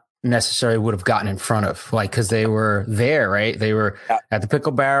not necessarily would have gotten in front of, like, because they were there, right? They were at the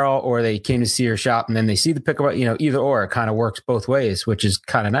Pickle Barrel, or they came to see your shop, and then they see the Pickle Barrel. Either or, it kind of works both ways, which is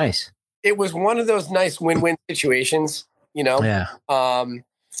kind of nice. It was one of those nice win-win situations, Yeah.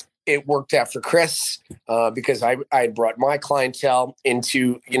 It worked out for Chris because I had brought my clientele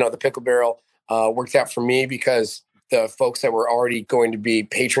into the Pickle Barrel. Worked out for me because the folks that were already going to be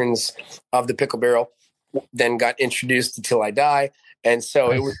patrons of the Pickle Barrel then got introduced to Till I Die. And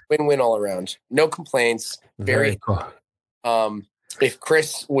so it was win-win all around. No complaints. Very cool. If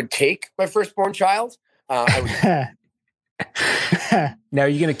Chris would take my firstborn child, I would. Now, are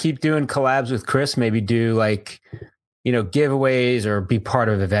you going to keep doing collabs with Chris? Maybe do giveaways or be part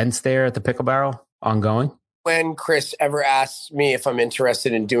of events there at the Pickle Barrel ongoing? When Chris ever asks me if I'm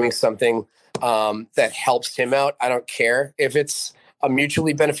interested in doing something that helps him out, I don't care if it's a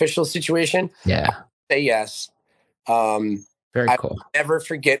mutually beneficial situation. Yeah. I say yes. Very cool. I'll never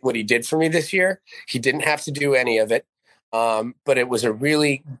forget what he did for me this year. He didn't have to do any of it, but it was a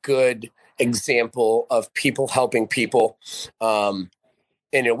really good example of people helping people. And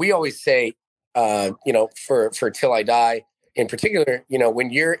we always say, for Till I Die in particular,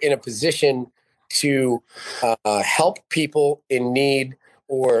 when you're in a position to help people in need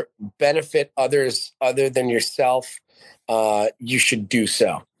or benefit others other than yourself, you should do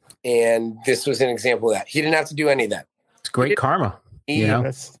so. And this was an example of that. He didn't have to do any of that. It's great karma. He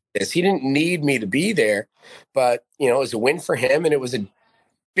didn't need me to be there, but it was a win for him, and it was a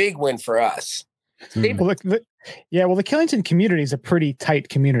big win for us. Well, the Killington community is a pretty tight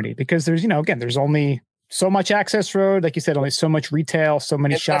community because there's, there's only so much access road, like you said, only so much retail, so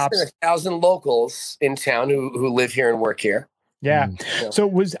many And less shops. than 1,000 locals in town who live here and work here. Yeah. So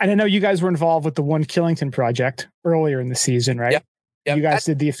and I know you guys were involved with the One Killington project earlier in the season, right? Yep. You guys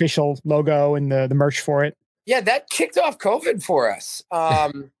did the official logo and the merch for it. Yeah, that kicked off COVID for us.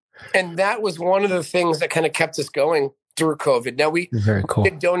 And that was one of the things that kind of kept us going through COVID. Now, we Very cool.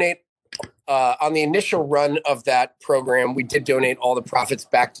 did donate on the initial run of that program. We did donate all the profits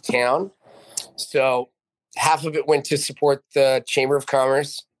back to town. So half of it went to support the Chamber of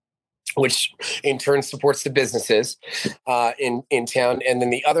Commerce, which in turn supports the businesses in town. And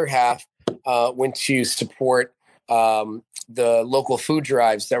then the other half went to support the local food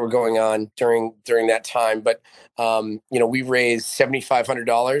drives that were going on during that time. But, we raised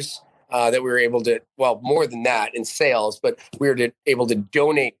 $7,500 that we were able to, well, more than that in sales, but we were able to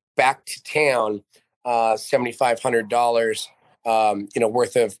donate back to town $7,500,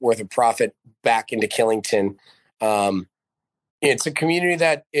 worth of profit back into Killington. It's a community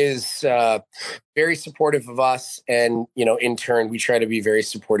that is very supportive of us. And, in turn, we try to be very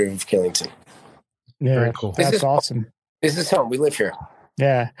supportive of Killington. Yeah, Very cool. That's awesome. This is home. We live here.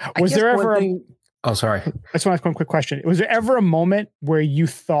 Yeah. Was there ever Oh, sorry. I just want to ask one quick question. Was there ever a moment where you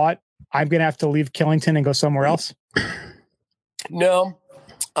thought, I'm going to have to leave Killington and go somewhere else? No.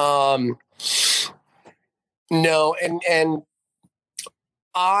 No. And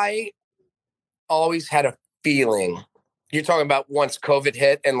I always had a feeling. You're talking about once COVID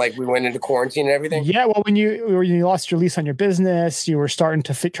hit and like we went into quarantine and everything? Yeah. Well, when you lost your lease on your business, you were starting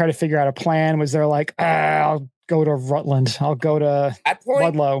to try to figure out a plan. Was there like, I'll go to Rutland. I'll go to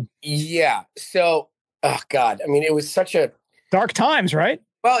Ludlow. Yeah. So, oh God. I mean, it was such a dark times, right?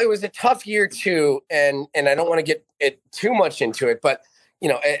 Well, it was a tough year too. And I don't want to get it too much into it, but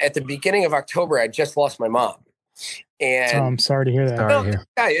at the beginning of October, I just lost my mom. And I'm sorry to hear that.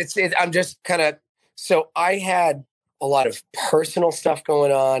 I'm just kind of, so I had a lot of personal stuff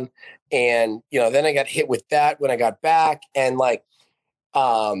going on. And, then I got hit with that when I got back and like,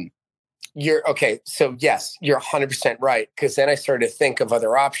 you're okay. So yes, you're 100% right. Cause then I started to think of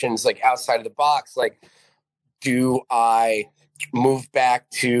other options, like outside of the box. Like, do I move back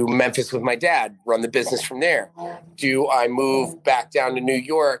to Memphis with my dad, run the business from there? Do I move back down to New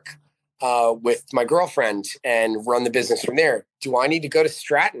York with my girlfriend and run the business from there? Do I need to go to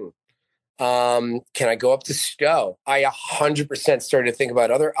Stratton? Can I go up to Stowe? I 100% started to think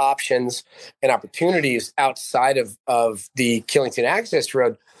about other options and opportunities outside of the Killington Access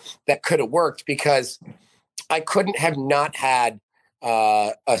Road that could have worked because I couldn't have not had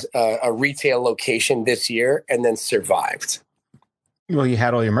a retail location this year and then survived. Well, you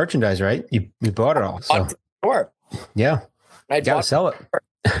had all your merchandise, right? You bought it all. So. Sure. Yeah. I got to sell it.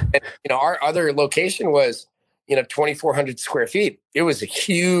 And, our other location was 2,400 square feet. It was a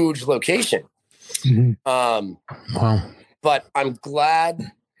huge location. Mm-hmm. Wow. But I'm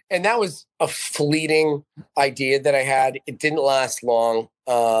glad. And that was a fleeting idea that I had. It didn't last long,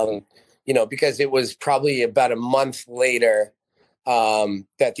 because it was probably about a month later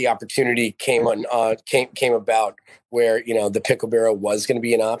that the opportunity came about where, the Pickle Barrel was going to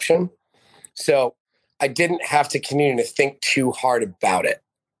be an option. So I didn't have to continue to think too hard about it.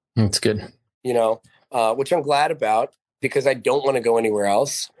 That's good. Which I'm glad about because I don't want to go anywhere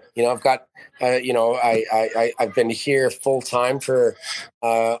else. I've got, I've been here full time for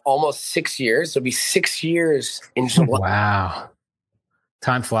almost 6 years. It'll be 6 years in July. Wow.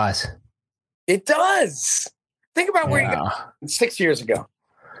 Time flies. It does. Think about where you got 6 years ago.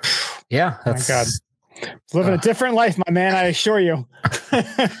 Yeah. That's, my God. Living a different life, my man, I assure you.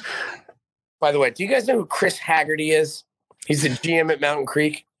 By the way, do you guys know who Chris Haggerty is? He's the GM at Mountain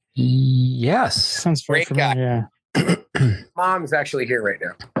Creek. Yes. Sounds great guy. Yeah. Mom's actually here right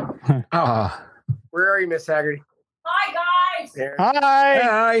now. Where are you, Miss Haggerty? Hi, guys. There.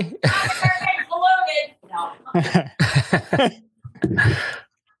 Hi. No.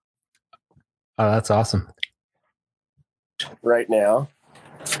 Oh, that's awesome. Right now.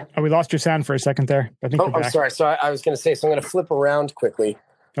 Oh, we lost your sound for a second there. I think I'm sorry. So I was going to say, so I'm going to flip around quickly.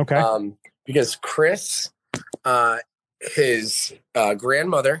 Okay. Because Chris, his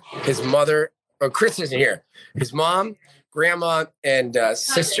grandmother, his mother, Chris isn't here. His mom, grandma, and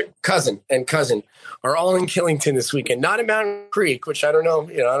cousin are all in Killington this weekend. Not in Mountain Creek, which I don't know.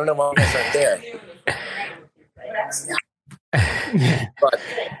 I don't know why you guys aren't there. But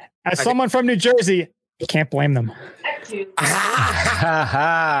as someone from New Jersey, you can't blame them.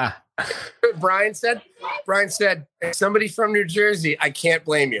 Brian said, if somebody from New Jersey, I can't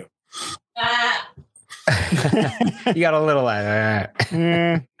blame you. You got a little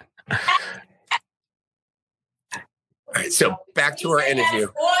All right, so back to our interview.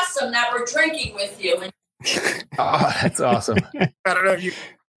 Awesome that we're drinking with you. Oh, that's awesome. I don't know if you.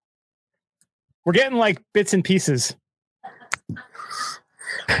 We're getting like bits and pieces.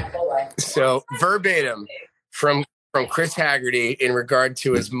 So verbatim from Chris Haggerty in regard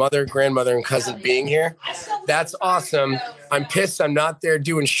to his mother, grandmother, and cousin being here. That's awesome. I'm pissed I'm not there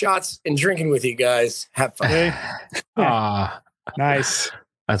doing shots and drinking with you guys. Have fun. Hey, Ah, nice.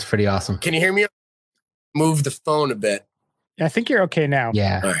 that's pretty awesome. Can you hear me? Move the phone a bit. I think you're okay now.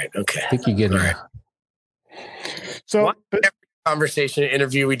 Yeah, All right. Okay. I think you're good. All right. So, Why every conversation,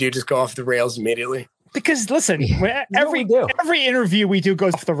 interview we do just go off the rails immediately? because listen, Yeah. every You know we do. every interview we do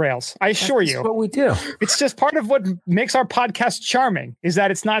goes off the rails. I assure That's you. what we do. It's just part of what makes our podcast charming is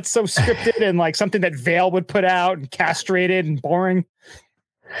that it's not so scripted and like something that Vale would put out and castrated and boring.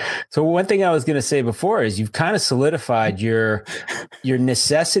 So one thing I was going to say before is you've kind of solidified your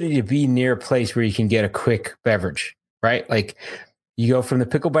necessity to be near a place where you can get a quick beverage, right? Like you go from the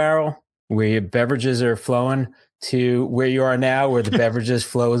pickle barrel where your beverages are flowing to where you are now where the beverages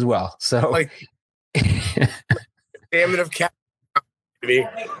flow as well. So Like, damn it, of cat.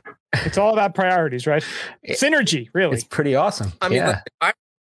 It's all about priorities, right? Synergy, really. it's pretty awesome. I mean, yeah. look, I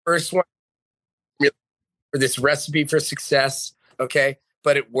first one for this recipe for success. Okay,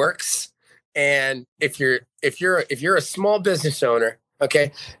 but it works. And if you're a small business owner,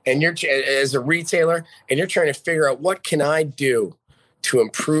 okay, and you're as a retailer and you're trying to figure out what can I do to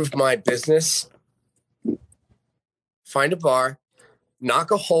improve my business, find a bar,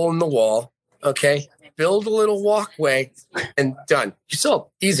 knock a hole in the wall, okay, build a little walkway, and done. You sold.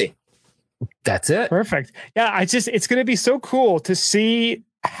 Easy. That's it. Perfect. Yeah, it's going to be so cool to see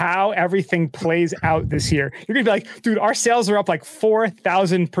how everything plays out this year. You're going to be like, dude, our sales are up like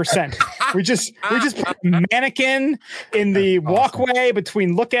 4,000%. We just put a mannequin in the walkway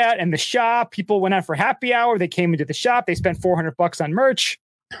between Lookout and the shop. People went out for happy hour. They came into the shop. They spent $400 on merch.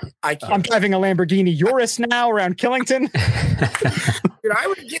 I'm driving a Lamborghini Urus now around Killington. Dude, I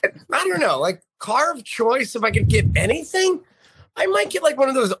would get, I don't know, like car of choice. If I could get anything, I might get like one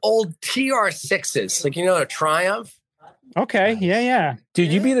of those old TR6s, like, a Triumph. Okay. Yeah.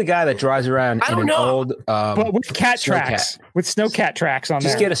 Dude, you be the guy that drives around I in don't an know. old But with cat Snowcat. tracks, with snowcat tracks on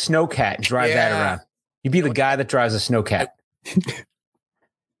just there. get a snowcat and drive that Yeah. around. You be the guy that drives a snowcat.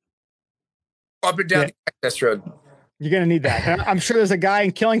 Up and down the access road. You're going to need that. And I'm sure there's a guy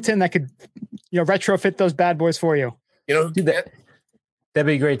in Killington that could, retrofit those bad boys for you. You know, Dude, that'd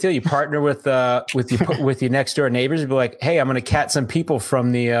be a great deal. You partner with your next door neighbors and be like, hey, I'm gonna cat some people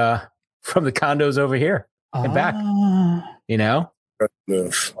from the condos over here and back.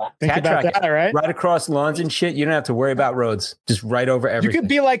 move. Think Cat about track that, right? Right across lawns and shit. You don't have to worry about roads. Just right over You everything. could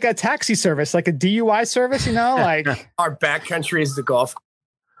be like a taxi service, like a DUI service, like Our backcountry is the golf.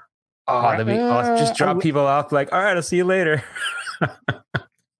 oh, that'd be awesome. Just drop I- people off like, all right, I'll see you later.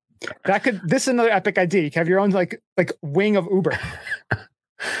 this is another epic idea. You can have your own like wing of Uber.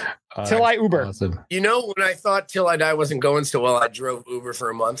 Till I Uber. Awesome. You know, when I thought Till I Die wasn't going so well, I drove Uber for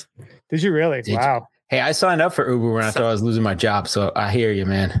a month. Did you really? Did you? Wow. Hey, I signed up for Uber when I thought I was losing my job. So I hear you,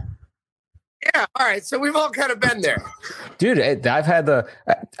 man. Yeah, all right. So we've all kind of been there. Dude, I've had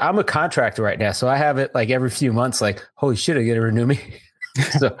I'm a contractor right now. So I have it like every few months, like, holy shit, I got to renew me.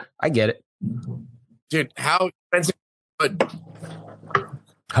 So I get it. Dude, how expensive?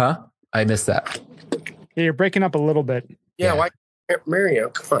 Huh? I missed that. Yeah, you're breaking up a little bit. Yeah, Yeah. why? Mario,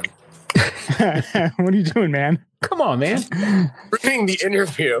 come on. What are you doing, man? Come on, man. Ruining the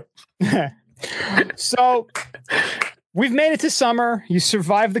interview. So we've made it to summer. You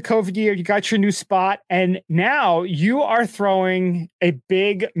survived the COVID year. You got your new spot. And now you are throwing a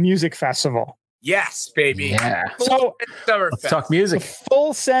big music festival. Yes, baby. Yeah. So Let's talk the music.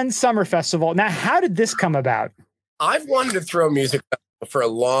 Full Send Summer Festival. Now, how did this come about? I've wanted to throw music for a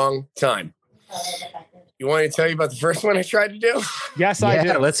long time. You want me to tell you about the first one I tried to do? Yes, I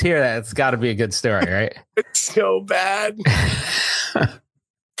Yeah, do. let's hear that. It's got to be a good story, right? It's so bad.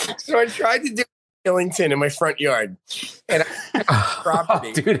 So I tried to do Killington in my front yard. And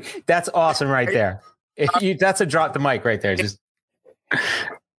property. Dude, that's awesome right there. That's a drop the mic right there. Just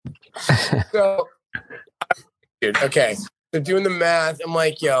So, dude, okay. So doing the math, I'm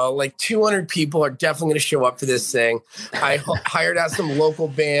like, like 200 people are definitely going to show up for this thing. I hired out some local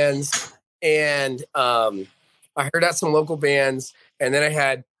bands, and then I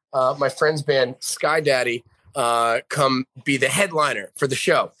had my friend's band Sky Daddy come be the headliner for the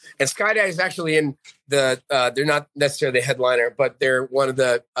show. And Sky Daddy is actually in they're not necessarily the headliner, but they're one of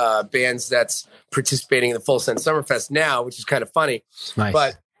the bands that's participating in the Full Send Summerfest now, which is kind of funny. nice.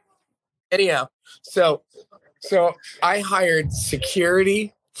 But anyhow, so I hired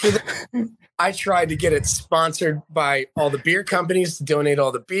security for I tried to get it sponsored by all the beer companies to donate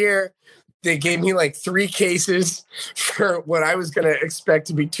all the beer. they gave me like 3 cases for what I was going to expect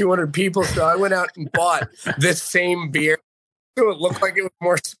to be 200 people. So I went out and bought this same beer. So it looked like it was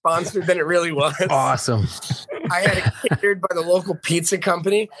more sponsored than it really was. Awesome. I had it catered by the local pizza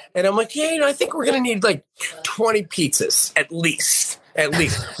company. And I'm like, yeah, I think we're going to need like 20 pizzas at least. At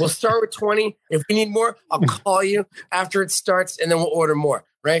least. We'll start with 20. If we need more, I'll call you after it starts and then we'll order more.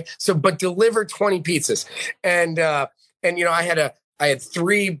 Right. So, but deliver 20 pizzas. And I had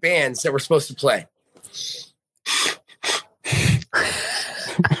 3 bands that were supposed to play.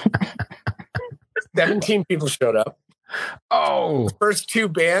 17 people showed up. Oh, The first 2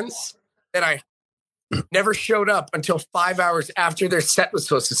 bands that I never showed up until 5 hours after their set was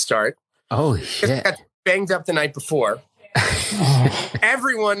supposed to start. oh They shit. got banged up the night before.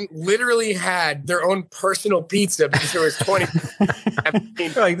 Everyone literally had their own personal pizza because there was 20.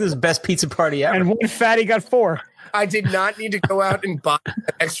 Like, this is the best pizza party ever. And one fatty got 4. I did not need to go out and buy an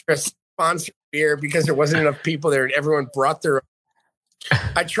extra sponsored beer because there wasn't enough people there and everyone brought their own.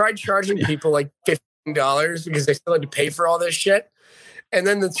 I tried charging people like $15 because they still had to pay for all this shit. And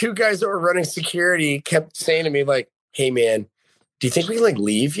then the 2 guys that were running security kept saying to me like, hey man, do you think we can like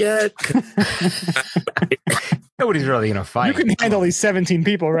leave yet? Nobody's really gonna fight. You can handle these 17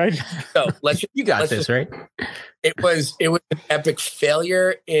 people, right? So You got this, right? It was an epic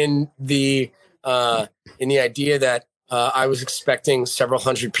failure in the idea that I was expecting several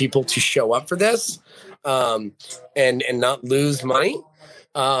hundred people to show up for this and not lose money.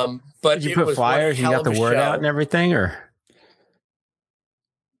 But Did you put flyers and you got the word out and everything, or?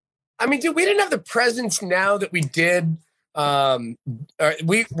 I mean, dude, we didn't have the presence now that we did.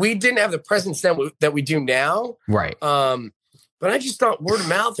 We didn't have the presence then that we do now. Right. But I just thought word of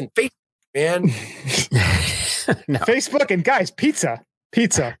mouth and Facebook, man. No. Facebook and guys, pizza.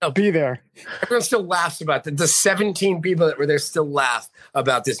 I'll be there. Everyone still laughs about the 17 people that were there still laugh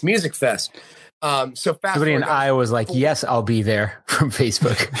about this music fest. So fast Somebody in forward, Iowa was like, yes, I'll be there from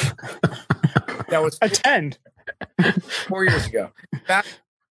Facebook. that was Attend. 4 years ago. I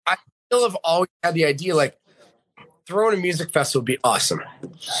still have always had the idea like throwing a music festival would be awesome.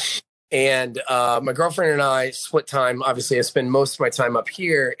 And my girlfriend and I split time. Obviously, I spend most of my time up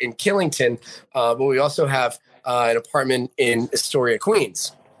here in Killington, but we also have an apartment in Astoria,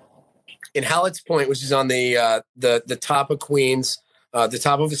 Queens. In Hallett's Point, which is on the top of Queens, the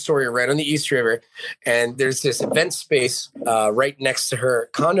top of Astoria, right on the East River. And there's this event space right next to her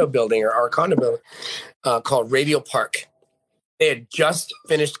condo building or our condo building called Radial Park. They had just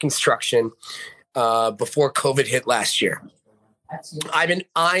finished construction before COVID hit last year. I've been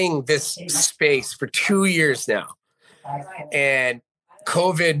eyeing this space for 2 years now, and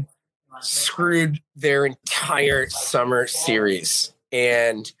COVID screwed their entire summer series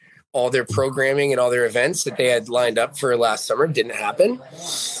and all their programming and all their events that they had lined up for last summer didn't happen.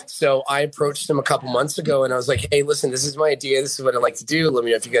 So I approached them a couple months ago and I was like, hey, listen, this is my idea. This is what I'd like to do. Let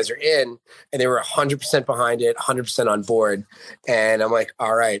me know if you guys are in. And they were 100% behind it, 100% on board. And I'm like,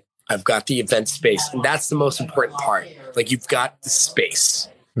 all right, I've got the event space. And that's the most important part. Like, you've got the space.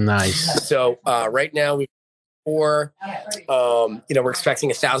 Nice. So right now we're expecting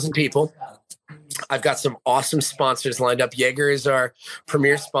 1,000 people. I've got some awesome sponsors lined up. Jaeger is our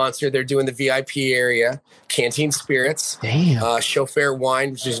premier sponsor. They're doing the VIP area. Canteen Spirits. Damn. Chauffeur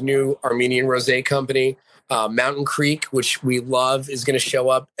Wine, which is a new Armenian rosé company. Mountain Creek, which we love, is going to show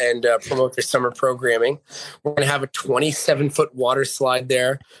up and promote their summer programming. We're going to have a 27-foot water slide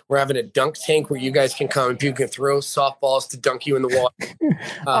there. We're having a dunk tank where you guys can come and people can throw softballs to dunk you in the water.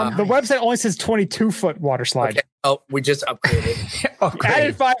 The website only says 22-foot water slide. Okay. Oh, we just upgraded. Oh,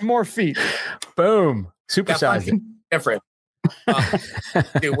 Added 5 more feet. Boom. Supersize it. Different.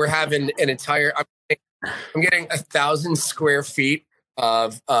 Dude, we're having an entire. I'm getting 1,000 square feet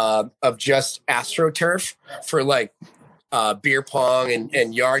of just AstroTurf for like beer pong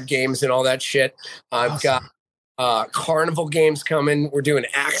and yard games and all that shit. I've got carnival games coming. We're doing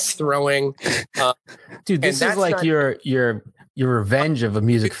axe throwing. Dude, this is like your revenge of a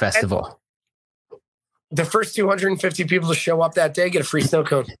music festival. The first 250 people to show up that day get a free snow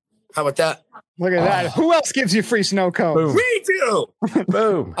cone. How about that? Look at that. Who else gives you free snow cones? Boom. We do.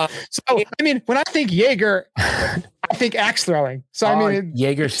 Boom. So, I mean, when I think Jaeger, I think axe throwing. So, I mean,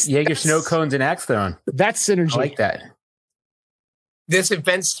 Jaeger snow cones and axe throwing. That's synergy. I like that. This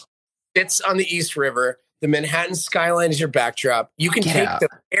event sits on the East River. The Manhattan skyline is your backdrop. You can take the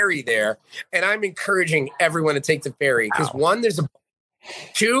ferry there, and I'm encouraging everyone to take the ferry because one, there's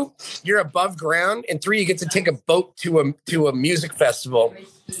 2, you're above ground, and 3, you get to take a boat to a music festival,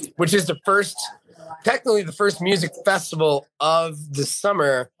 which is technically the first music festival of the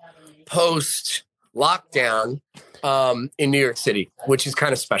summer post lockdown in New York City, which is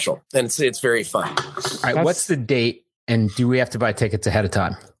kind of special. And it's very fun. All right. What's the date? And do we have to buy tickets ahead of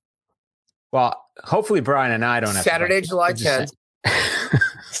time? Well, hopefully Brian and I don't have Saturday, July 10th.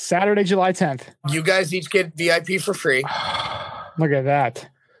 Saturday, July 10th. You guys each get VIP for free. Look at that.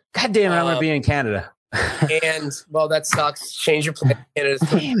 God damn it, I'm going to be in Canada. And, well, that sucks. Change your plan. Canada's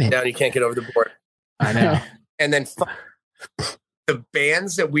down. You can't get over the border. I know. And then the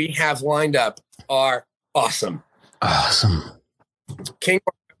bands that we have lined up are awesome. Awesome. King,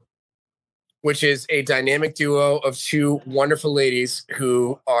 which is a dynamic duo of two wonderful ladies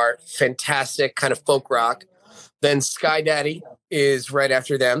who are fantastic, kind of folk rock. Then Sky Daddy is right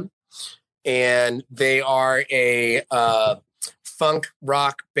after them. And they are a funk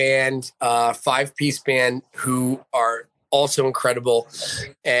rock band, 5-piece band who are also incredible.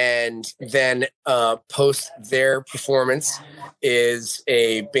 And then post their performance is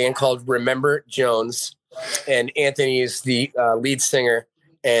a band called Remember Jones. And Anthony is the lead singer.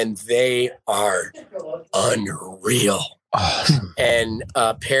 And they are unreal. Awesome. And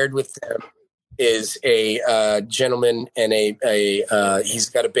paired with them is a gentleman, and he's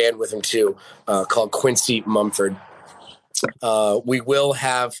got a band with him too, called Quincy Mumford. We will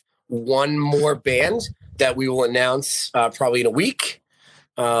have one more band that we will announce probably in a week,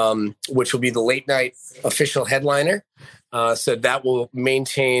 which will be the late night official headliner. So that will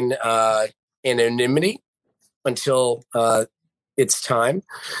maintain anonymity until it's time.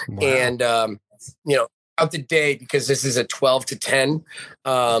 Wow. And, out the day, because this is a 12 to 10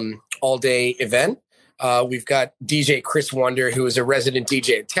 all day event. We've got DJ Chris Wonder, who is a resident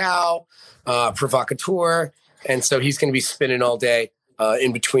DJ at Tao, provocateur. And so he's going to be spinning all day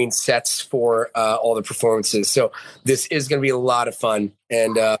in between sets for all the performances. So this is going to be a lot of fun.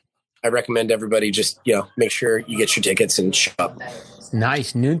 And I recommend everybody just, make sure you get your tickets and show up.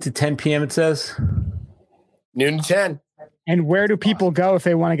 Nice. Noon to 10 p.m. it says? Noon to 10. And where do people go if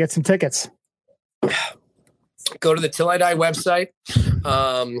they want to get some tickets? Go to the Till I Die website,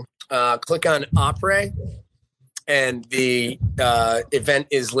 click on Opry, and the event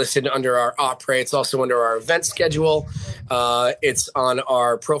is listed under our Opry. It's also under our event schedule. It's on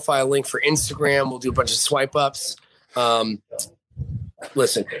our profile link for Instagram. We'll do a bunch of swipe ups.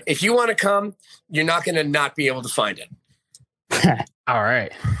 Listen, if you want to come, you're not going to not be able to find it. All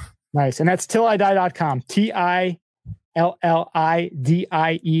right. Nice. And that's tillidie.com.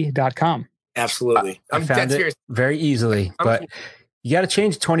 TILLIDIE.com. Absolutely. I found it serious. very easily, but you got to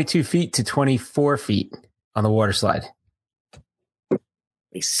change 22 feet to 24 feet on the water slide.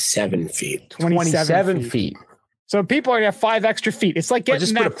 7 feet. 27 feet. So people are going to have 5 extra feet. It's like Or getting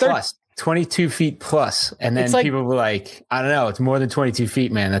just that put a plus. 22 feet plus. And then people were like, I don't know, it's more than 22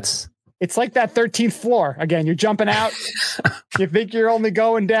 feet, man. It's like that 13th floor. Again, you're jumping out. You think you're only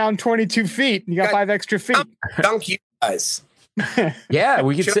going down 22 feet. You got 5 extra feet. Dunk you guys. Yeah,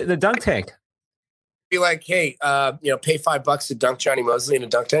 we could sit in the dunk tank. Be like, hey, pay $5 to dunk Johnny Mosley in a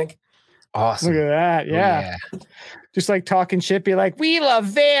dunk tank. Awesome. Look at that. Yeah. Just like talking shit. Be like, we love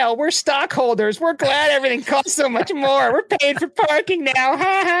Vail. We're stockholders. We're glad everything costs so much more. We're paying for parking now.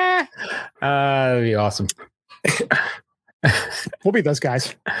 Ha ha. That'd be awesome. We'll be those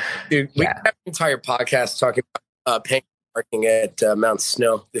guys. Dude, we have an entire podcast talking about paying for parking at Mount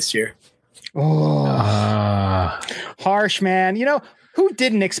Snow this year. Oh, harsh, man. Who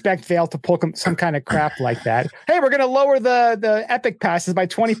didn't expect Vail to pull some kind of crap like that? Hey, we're going to lower the Epic passes by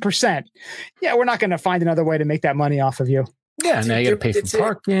 20%. Yeah, we're not going to find another way to make that money off of you. Yeah, now you got to pay for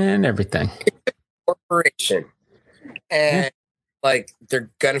parking, everything. It's a corporation. And they're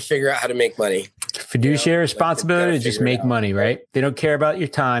going to figure out how to make money. Fiduciary responsibility to just make money, right? They don't care about your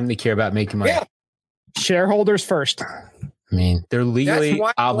time. They care about making money. Yeah. Shareholders first. I mean, they're legally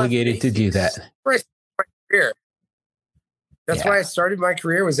obligated to do that. That's why I started my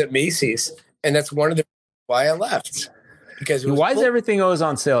career was at Macy's. And that's one of the reasons why I left. Because why is everything always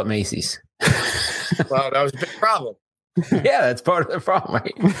on sale at Macy's? Well, that was a big problem. Yeah, that's part of the problem,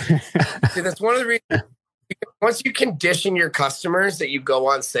 right? See, that's one of the reasons. Once you condition your customers that you go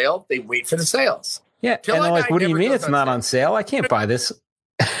on sale, they wait for the sales. Yeah, and they're like, what do you mean it's not on sale? I can't buy this.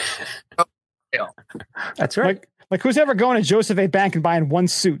 That's right. Like who's ever going to Joseph A. Bank and buying one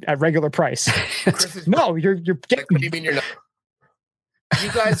suit at regular price? No, you're getting. What do you mean you're not? You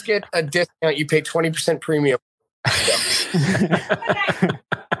guys get a discount. You pay 20% premium.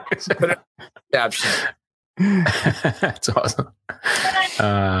 That's awesome.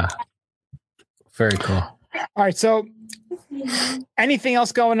 Very cool. All right. So anything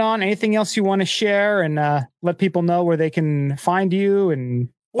else going on? Anything else you want to share and let people know where they can find you and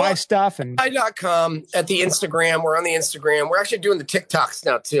buy stuff? And I.com at the Instagram. We're on the Instagram. We're actually doing the TikToks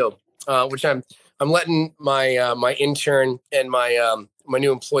now too, which I'm I'm letting my my intern and my my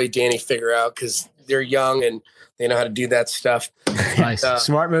new employee Danny figure out because they're young and they know how to do that stuff. Nice,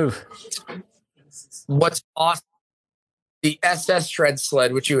 smart move. What's awesome? The SS Shred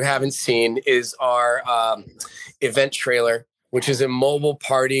Sled, which you haven't seen, is our event trailer, which is a mobile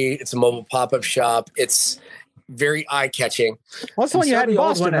party. It's a mobile pop-up shop. It's very eye-catching. Well, that's the one you had in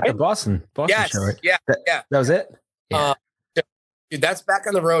Boston, at right? the Boston Yes, show, right? yeah. That was it. Yeah. Dude, that's back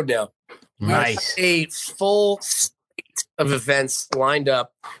on the road now. Nice. A full slate of events lined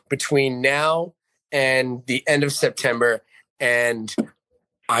up between now and the end of September, and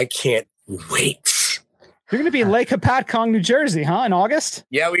I can't wait. You're going to be in Lake Hopatcong, New Jersey, huh? In August?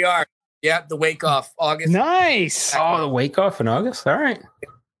 Yeah, we are. Yeah, the Wake Off, August. Nice. Oh, the Wake Off in August. All right.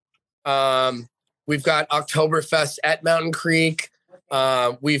 We've got Oktoberfest at Mountain Creek.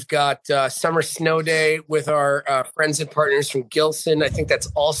 We've got Summer Snow Day with our friends and partners from Gilson. I think that's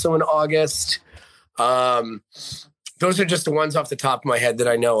also in August. Those are just the ones off the top of my head that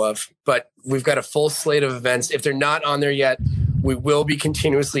I know of. But we've got a full slate of events. If they're not on there yet, we will be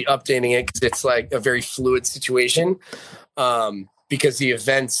continuously updating it because it's like a very fluid situation. Because the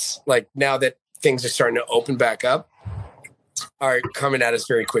events, like now that things are starting to open back up, are coming at us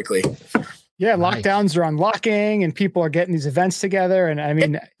very quickly. Yeah, lockdowns are unlocking and people are getting these events together. And I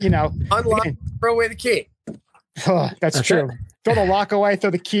mean, Unlock, throw away the key. That's true. it. Throw the lock away,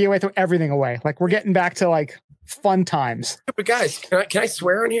 throw the key away, throw everything away. Like we're getting back to like fun times. But guys, can I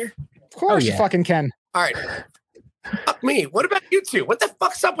swear on here? Of course you fucking can. All right. Fuck me. What about you two? What the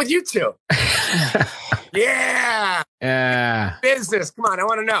fuck's up with you two? Yeah. Business. Come on. I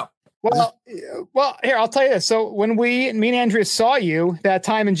want to know. Well, here, I'll tell you this. So when me and Andrea saw you that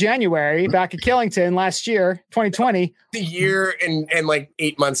time in January back at Killington last year, 2020. The year and like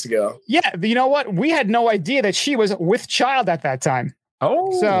 8 months ago. Yeah. You know what? We had no idea that she was with child at that time.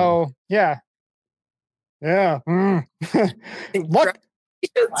 Oh. So, yeah. Yeah. Look.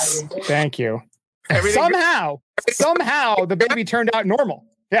 Thank you. Somehow the baby turned out normal.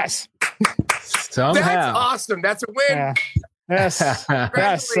 Yes. Somehow. That's awesome. That's a win. Yeah. Yes.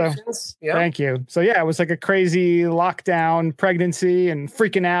 Yes. So, Thank you. So yeah, it was like a crazy lockdown pregnancy and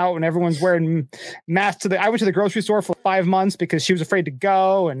freaking out and everyone's wearing masks I went to the grocery store for 5 months because she was afraid to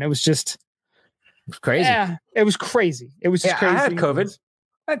go. And it was just crazy. Yeah, it was crazy. It was just crazy. I had COVID.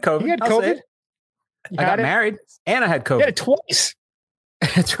 You had COVID? I got married and I had COVID. You had it twice.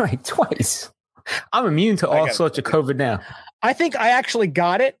 That's right. Twice. I'm immune to all sorts of COVID now. I think I actually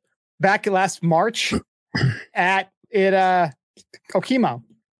got it back last March at Okemo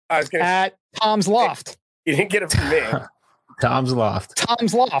at Tom's Loft. You didn't get it from me. Tom's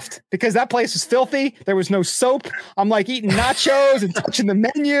Loft, because that place was filthy. There was no soap. I'm like eating nachos and touching the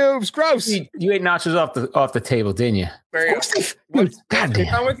menu. It was gross. You ate nachos off the table, didn't you? What's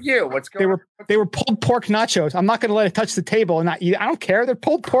wrong with you? What's going on? They were pulled pork nachos. I'm not going to let it touch the table and not eat. I don't care. They're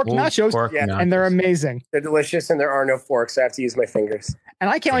pulled pork nachos, and they're amazing. They're delicious, and there are no forks. I have to use my fingers.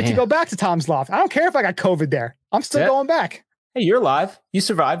 And I can't wait to go back to Tom's Loft. I don't care if I got COVID there. I'm still going back. Hey, you're alive. You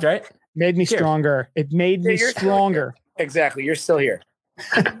survived, right? Made me stronger. It made me stronger. Exactly. You're still here.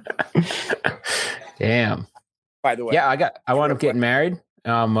 Damn. By the way. Yeah, I wound up getting married.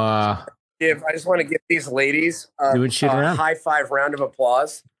 I just want to give these ladies a high five round of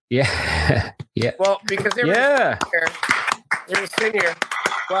applause. Yeah. Yeah. Well, because they were sitting here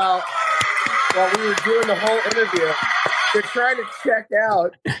while we were doing the whole interview. They're trying to check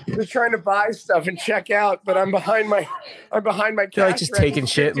out. They're trying to buy stuff and check out, but I'm behind my They're like just taking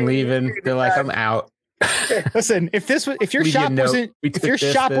shit and leaving. They're like, I'm out. Listen, if your shop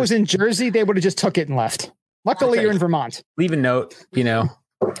was in Jersey, they would have just took it and left. Luckily, you're in Vermont. Leave a note,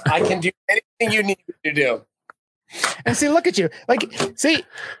 I can do anything you need me to do. And see, look at you. Like, see,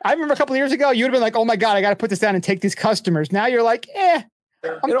 I remember a couple of years ago, you would have been like, oh my God, I got to put this down and take these customers. Now you're like, I'm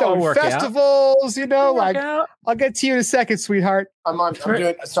doing festivals, like I'll get to you in a second, sweetheart. I'm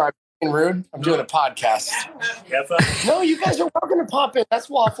being rude. I'm doing a podcast. No, you guys are welcome to pop in. That's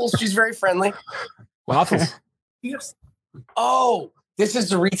Waffles. She's very friendly. Waffles. Oh, this is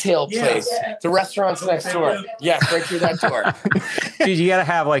the retail place. Yeah. The restaurant's next door. Yes, right through that door. Dude, you got to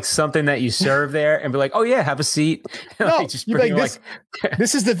have like something that you serve there and be like, oh yeah, have a seat. No,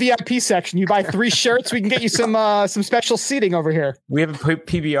 this is the VIP section. You buy 3 shirts, we can get you some special seating over here. We have a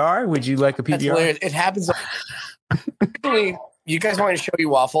PBR. Would you like a PBR? It happens. You guys want to show you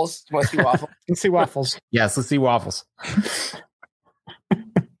Waffles? You want to see Waffles? Let's see Waffles. Yes, let's see Waffles.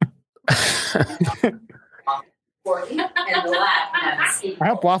 I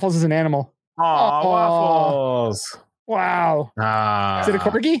hope Waffles is an animal. Waffles. Wow. Is it a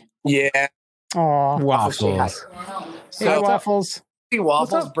corgi? Yeah. Aw. Waffles. Hey, Waffles.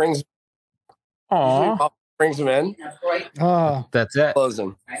 Waffles brings Aw. Brings him in, Oh, That's it. close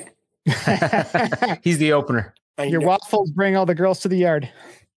him. He's the opener. your waffles bring all the girls to the yard.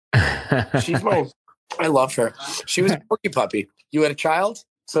 She's mine. I loved her. She was a Porky puppy. You had a child?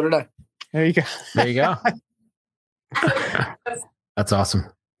 So did I. There you go. There you go. That's awesome.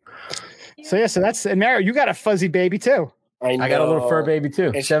 So that's, and Mario, you got a fuzzy baby too. I got a little fur baby too.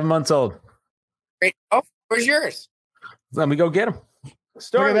 It's- 7 months old. Great. Oh, where's yours? Let me go get him.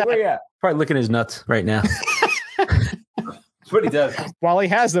 Stormy, that. where you at? Probably licking his nuts right now. That's what he does. While he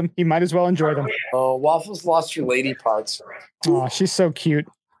has them, he might as well enjoy them. Oh, Waffles lost your lady parts. Oh, she's so cute.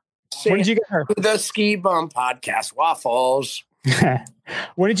 When did you get her? The Ski Bum Podcast, Waffles.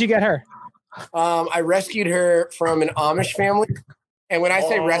 When did you get her? I rescued her from an Amish family. And when I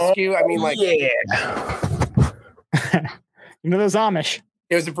say rescue, I mean like You know those Amish.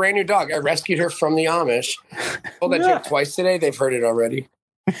 it was a brand new dog. I rescued her from the Amish. I told that joke twice today. They've heard it already.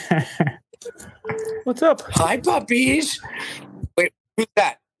 What's up? Hi, puppies. Wait, who's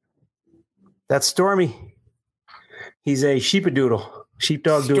that? That's Stormy. He's a sheepadoodle.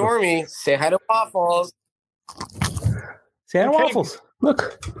 Sheepdog doodle. Stormy. Say hi to Waffles. Say hi to Okay. Waffles.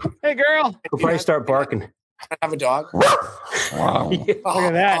 Look. Hey, girl. He'll probably start barking. I have a dog. Wow. Look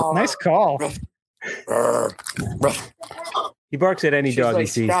at that. Nice call. He barks at any She's dog like, he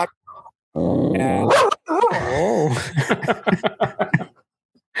sees. "Stop." Oh.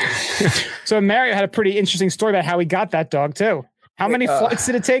 So Mario had a pretty interesting story about how he got that dog too. How many flights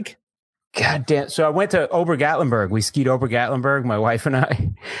did it take? God damn. So I went to Ober-Gatlinburg. We skied Ober-Gatlinburg, my wife and I.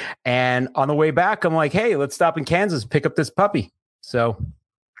 And on the way back, I'm like, hey, let's stop in Kansas, pick up this puppy. So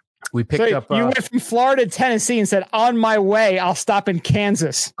we picked So up you went from Florida to Tennessee and said, on my way, I'll stop in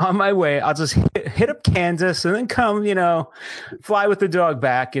Kansas. on my way. I'll just hit up Kansas and then come, fly with the dog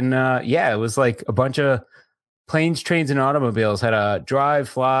back. And it was like a bunch of planes, trains, and automobiles. Had to drive,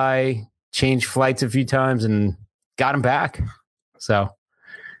 fly, change flights a few times and got him back. So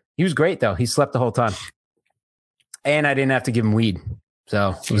he was great, though. He slept the whole time. And I didn't have to give him weed.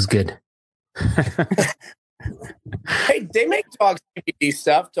 So it was good. Hey, they make dog CBD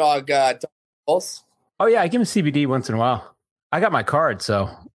stuff. Dog pulse. Oh, yeah. I give him CBD once in a while. I got my card, so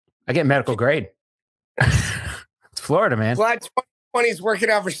I get medical grade. It's Florida, man. Glad 2020 is working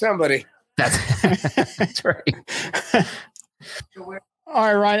out for somebody. That's right. All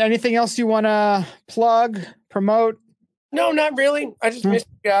right, Ryan, anything else you want to plug, promote? No, not really. I just missed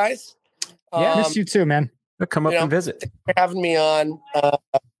you guys. Yeah. Miss you too, man. Come up and visit. Thanks for having me on.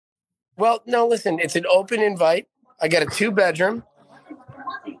 Well, no, listen, it's an open invite. I got a 2-bedroom.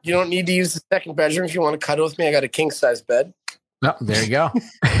 You don't need to use the second bedroom if you want to cuddle with me. I got a king-size bed. Oh, there you go.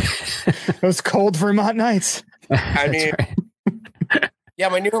 Those cold Vermont nights. I mean, yeah,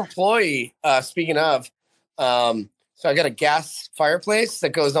 my new employee, speaking of, so I got a gas fireplace that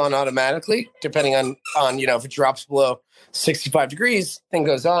goes on automatically, depending on if it drops below 65 degrees, thing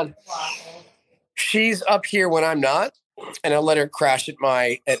goes on. She's up here when I'm not, and I let her crash at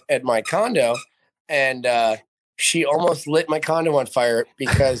my condo, and she almost lit my condo on fire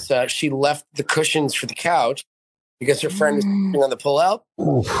because she left the cushions for the couch because her friend was sitting on the pullout,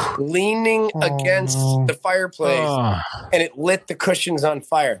 leaning against the fireplace, and it lit the cushions on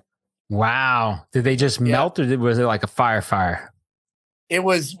fire. Wow. Did they just melt or was it like a fire? It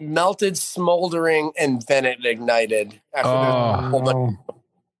was melted, smoldering, and then it ignited. After a whole bunch. I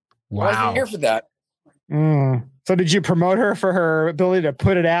wasn't here for that. So did you promote her for her ability to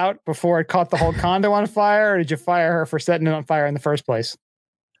put it out before it caught the whole condo on fire, or did you fire her for setting it on fire in the first place?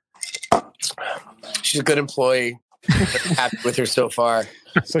 She's a good employee. Happy with her so far.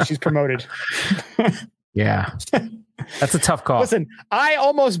 So she's promoted. Yeah. That's a tough call. Listen, I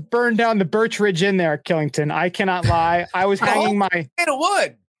almost burned down the Birch Ridge Inn there at Killington. I cannot lie. I was hanging my... It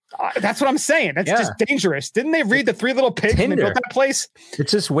would. That's what I'm saying. That's just dangerous. Didn't they read the Three Little Pigs when they built that place?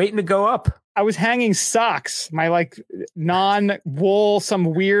 It's just waiting to go up. I was hanging socks, my non-wool,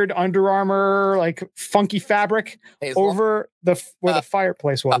 some weird Under Armour, funky fabric over where the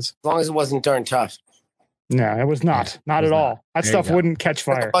fireplace was. As long as it wasn't darn tough. No, it was not. Not at all. That stuff wouldn't catch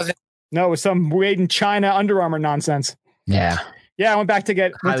fire. No, it was some made in China Under Armour nonsense. Yeah. Yeah, I went back to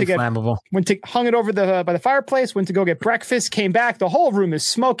get flammable. Hung it over by the fireplace, went to go get breakfast, came back, the whole room is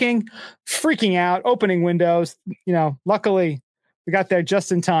smoking, freaking out, opening windows. Luckily we got there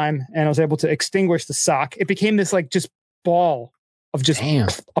just in time and I was able to extinguish the sock. It became this just ball of just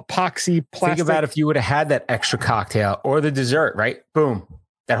epoxy plastic. Think about if you would have had that extra cocktail or the dessert, right? Boom.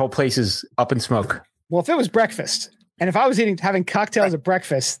 That whole place is up in smoke. Well, if it was breakfast and if I was having cocktails at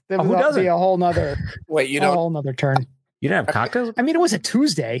breakfast, that would be a whole nother whole nother turn. You didn't have cocktails? I mean, it was a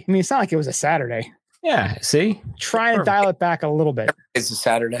Tuesday. I mean, it's not like it was a Saturday. Yeah. See? Try and dial it back a little bit. It's a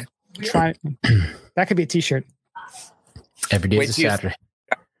Saturday. Try that could be a t-shirt. Every day Wait is a till you- Saturday.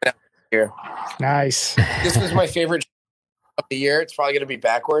 Here. Nice. This was my favorite of the year. It's probably going to be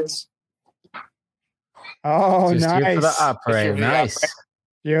backwards. Oh, Just here for the nice. opera. Just here for the Nice. opera.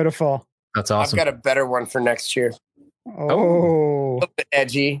 Beautiful. That's awesome. I've got a better one for next year. Oh, A little bit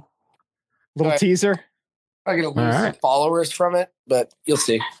edgy. little Alright. teaser. I'm going to lose All some right. followers from it, but you'll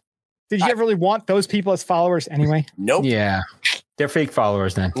see. Did you ever really want those people as followers anyway? Nope. Yeah. They're fake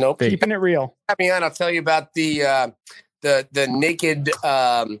followers then. Nope. Fake. Keeping it real. Have me on. I'll tell you about the naked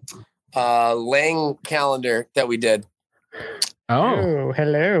Lang calendar that we did. Oh, Oh,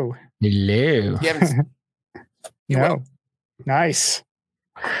 hello. hello. You haven't You No. Nice.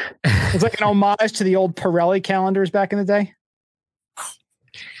 It's like an homage to the old Pirelli calendars back in the day.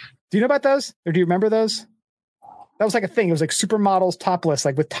 Do you know about those? Or do you remember those? That was like a thing. It was like supermodels topless,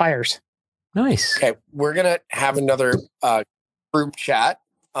 like with tires. Nice. Okay, we're gonna have another group chat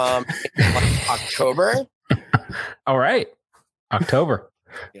in October. All right. October.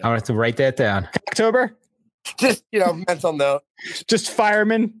 Yeah. I'll have to write that down. October, Just mental note. just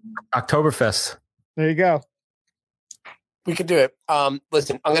firemen. Oktoberfest. There you go. We could do it.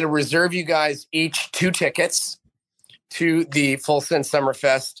 Listen, I'm going to reserve you guys each 2 tickets to the Full Send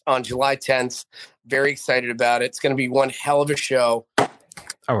Summerfest on July 10th. Very excited about it. It's going to be one hell of a show.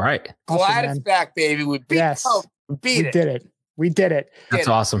 All right. Awesome, Glad man. it's back, baby. We beat Yes. COVID. We beat We it. did it. We did it. That's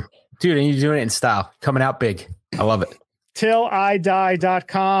awesome. Dude, and you're doing it in style. Coming out big. I love it.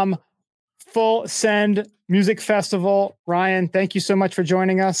 TillIDie.com. Full Send Music Festival. Ryan, thank you so much for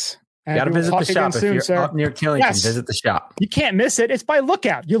joining us. And Got to we will visit the talk again shop. If soon, you're sir. up near Killington, Yes. visit the shop. You can't miss it. It's by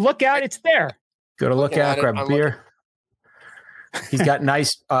Lookout. You look out, it's there. Go to Looking Lookout, at it, grab a I'm beer. He's got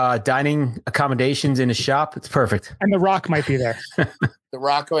nice dining accommodations in his shop. It's perfect. And The Rock might be there. The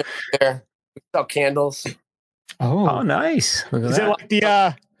Rock over there. We sell candles. Oh, nice. Look at Is that. it like the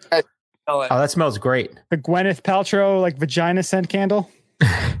Oh, that smells great. Gwyneth Paltrow like vagina scent candle?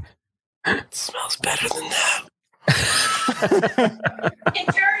 It smells better than that.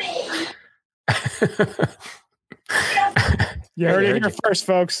 You heard I it heard here you. first,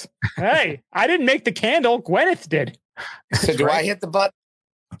 folks. Hey, I didn't make the candle. Gwyneth did. So do I hit the button?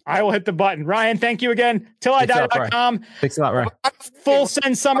 I will hit the button. Ryan, thank you again. TillIDie.com. Thanks a lot, Ryan. Full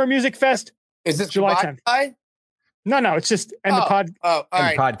Send Summer Music Fest. Is this July July 10th. No, it's just end the pod. Oh, all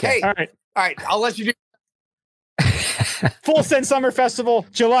End the right. podcast. Hey, All right. all right. I'll let you do. Full Send Summer Festival,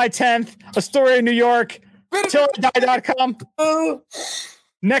 July 10th, Astoria, New York. TillIDie.com.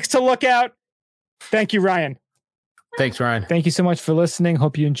 Next to Lookout. Thank you, Ryan. Thanks, Ryan. Thank you so much for listening.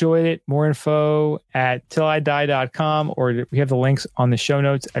 Hope you enjoyed it. More info at tillidie.com, or we have the links on the show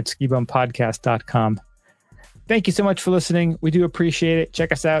notes at skibumpodcast.com. Thank you so much for listening. We do appreciate it.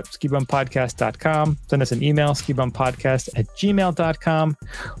 Check us out, skibumpodcast.com. Send us an email, skibumpodcast@gmail.com.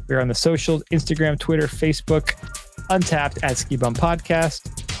 We're on the socials, Instagram, Twitter, Facebook, Untapped at Skibum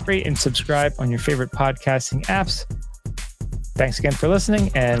Podcast. Rate and subscribe on your favorite podcasting apps. Thanks again for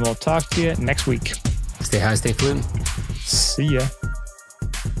listening, and we'll talk to you next week. Stay high, stay fluent. See ya.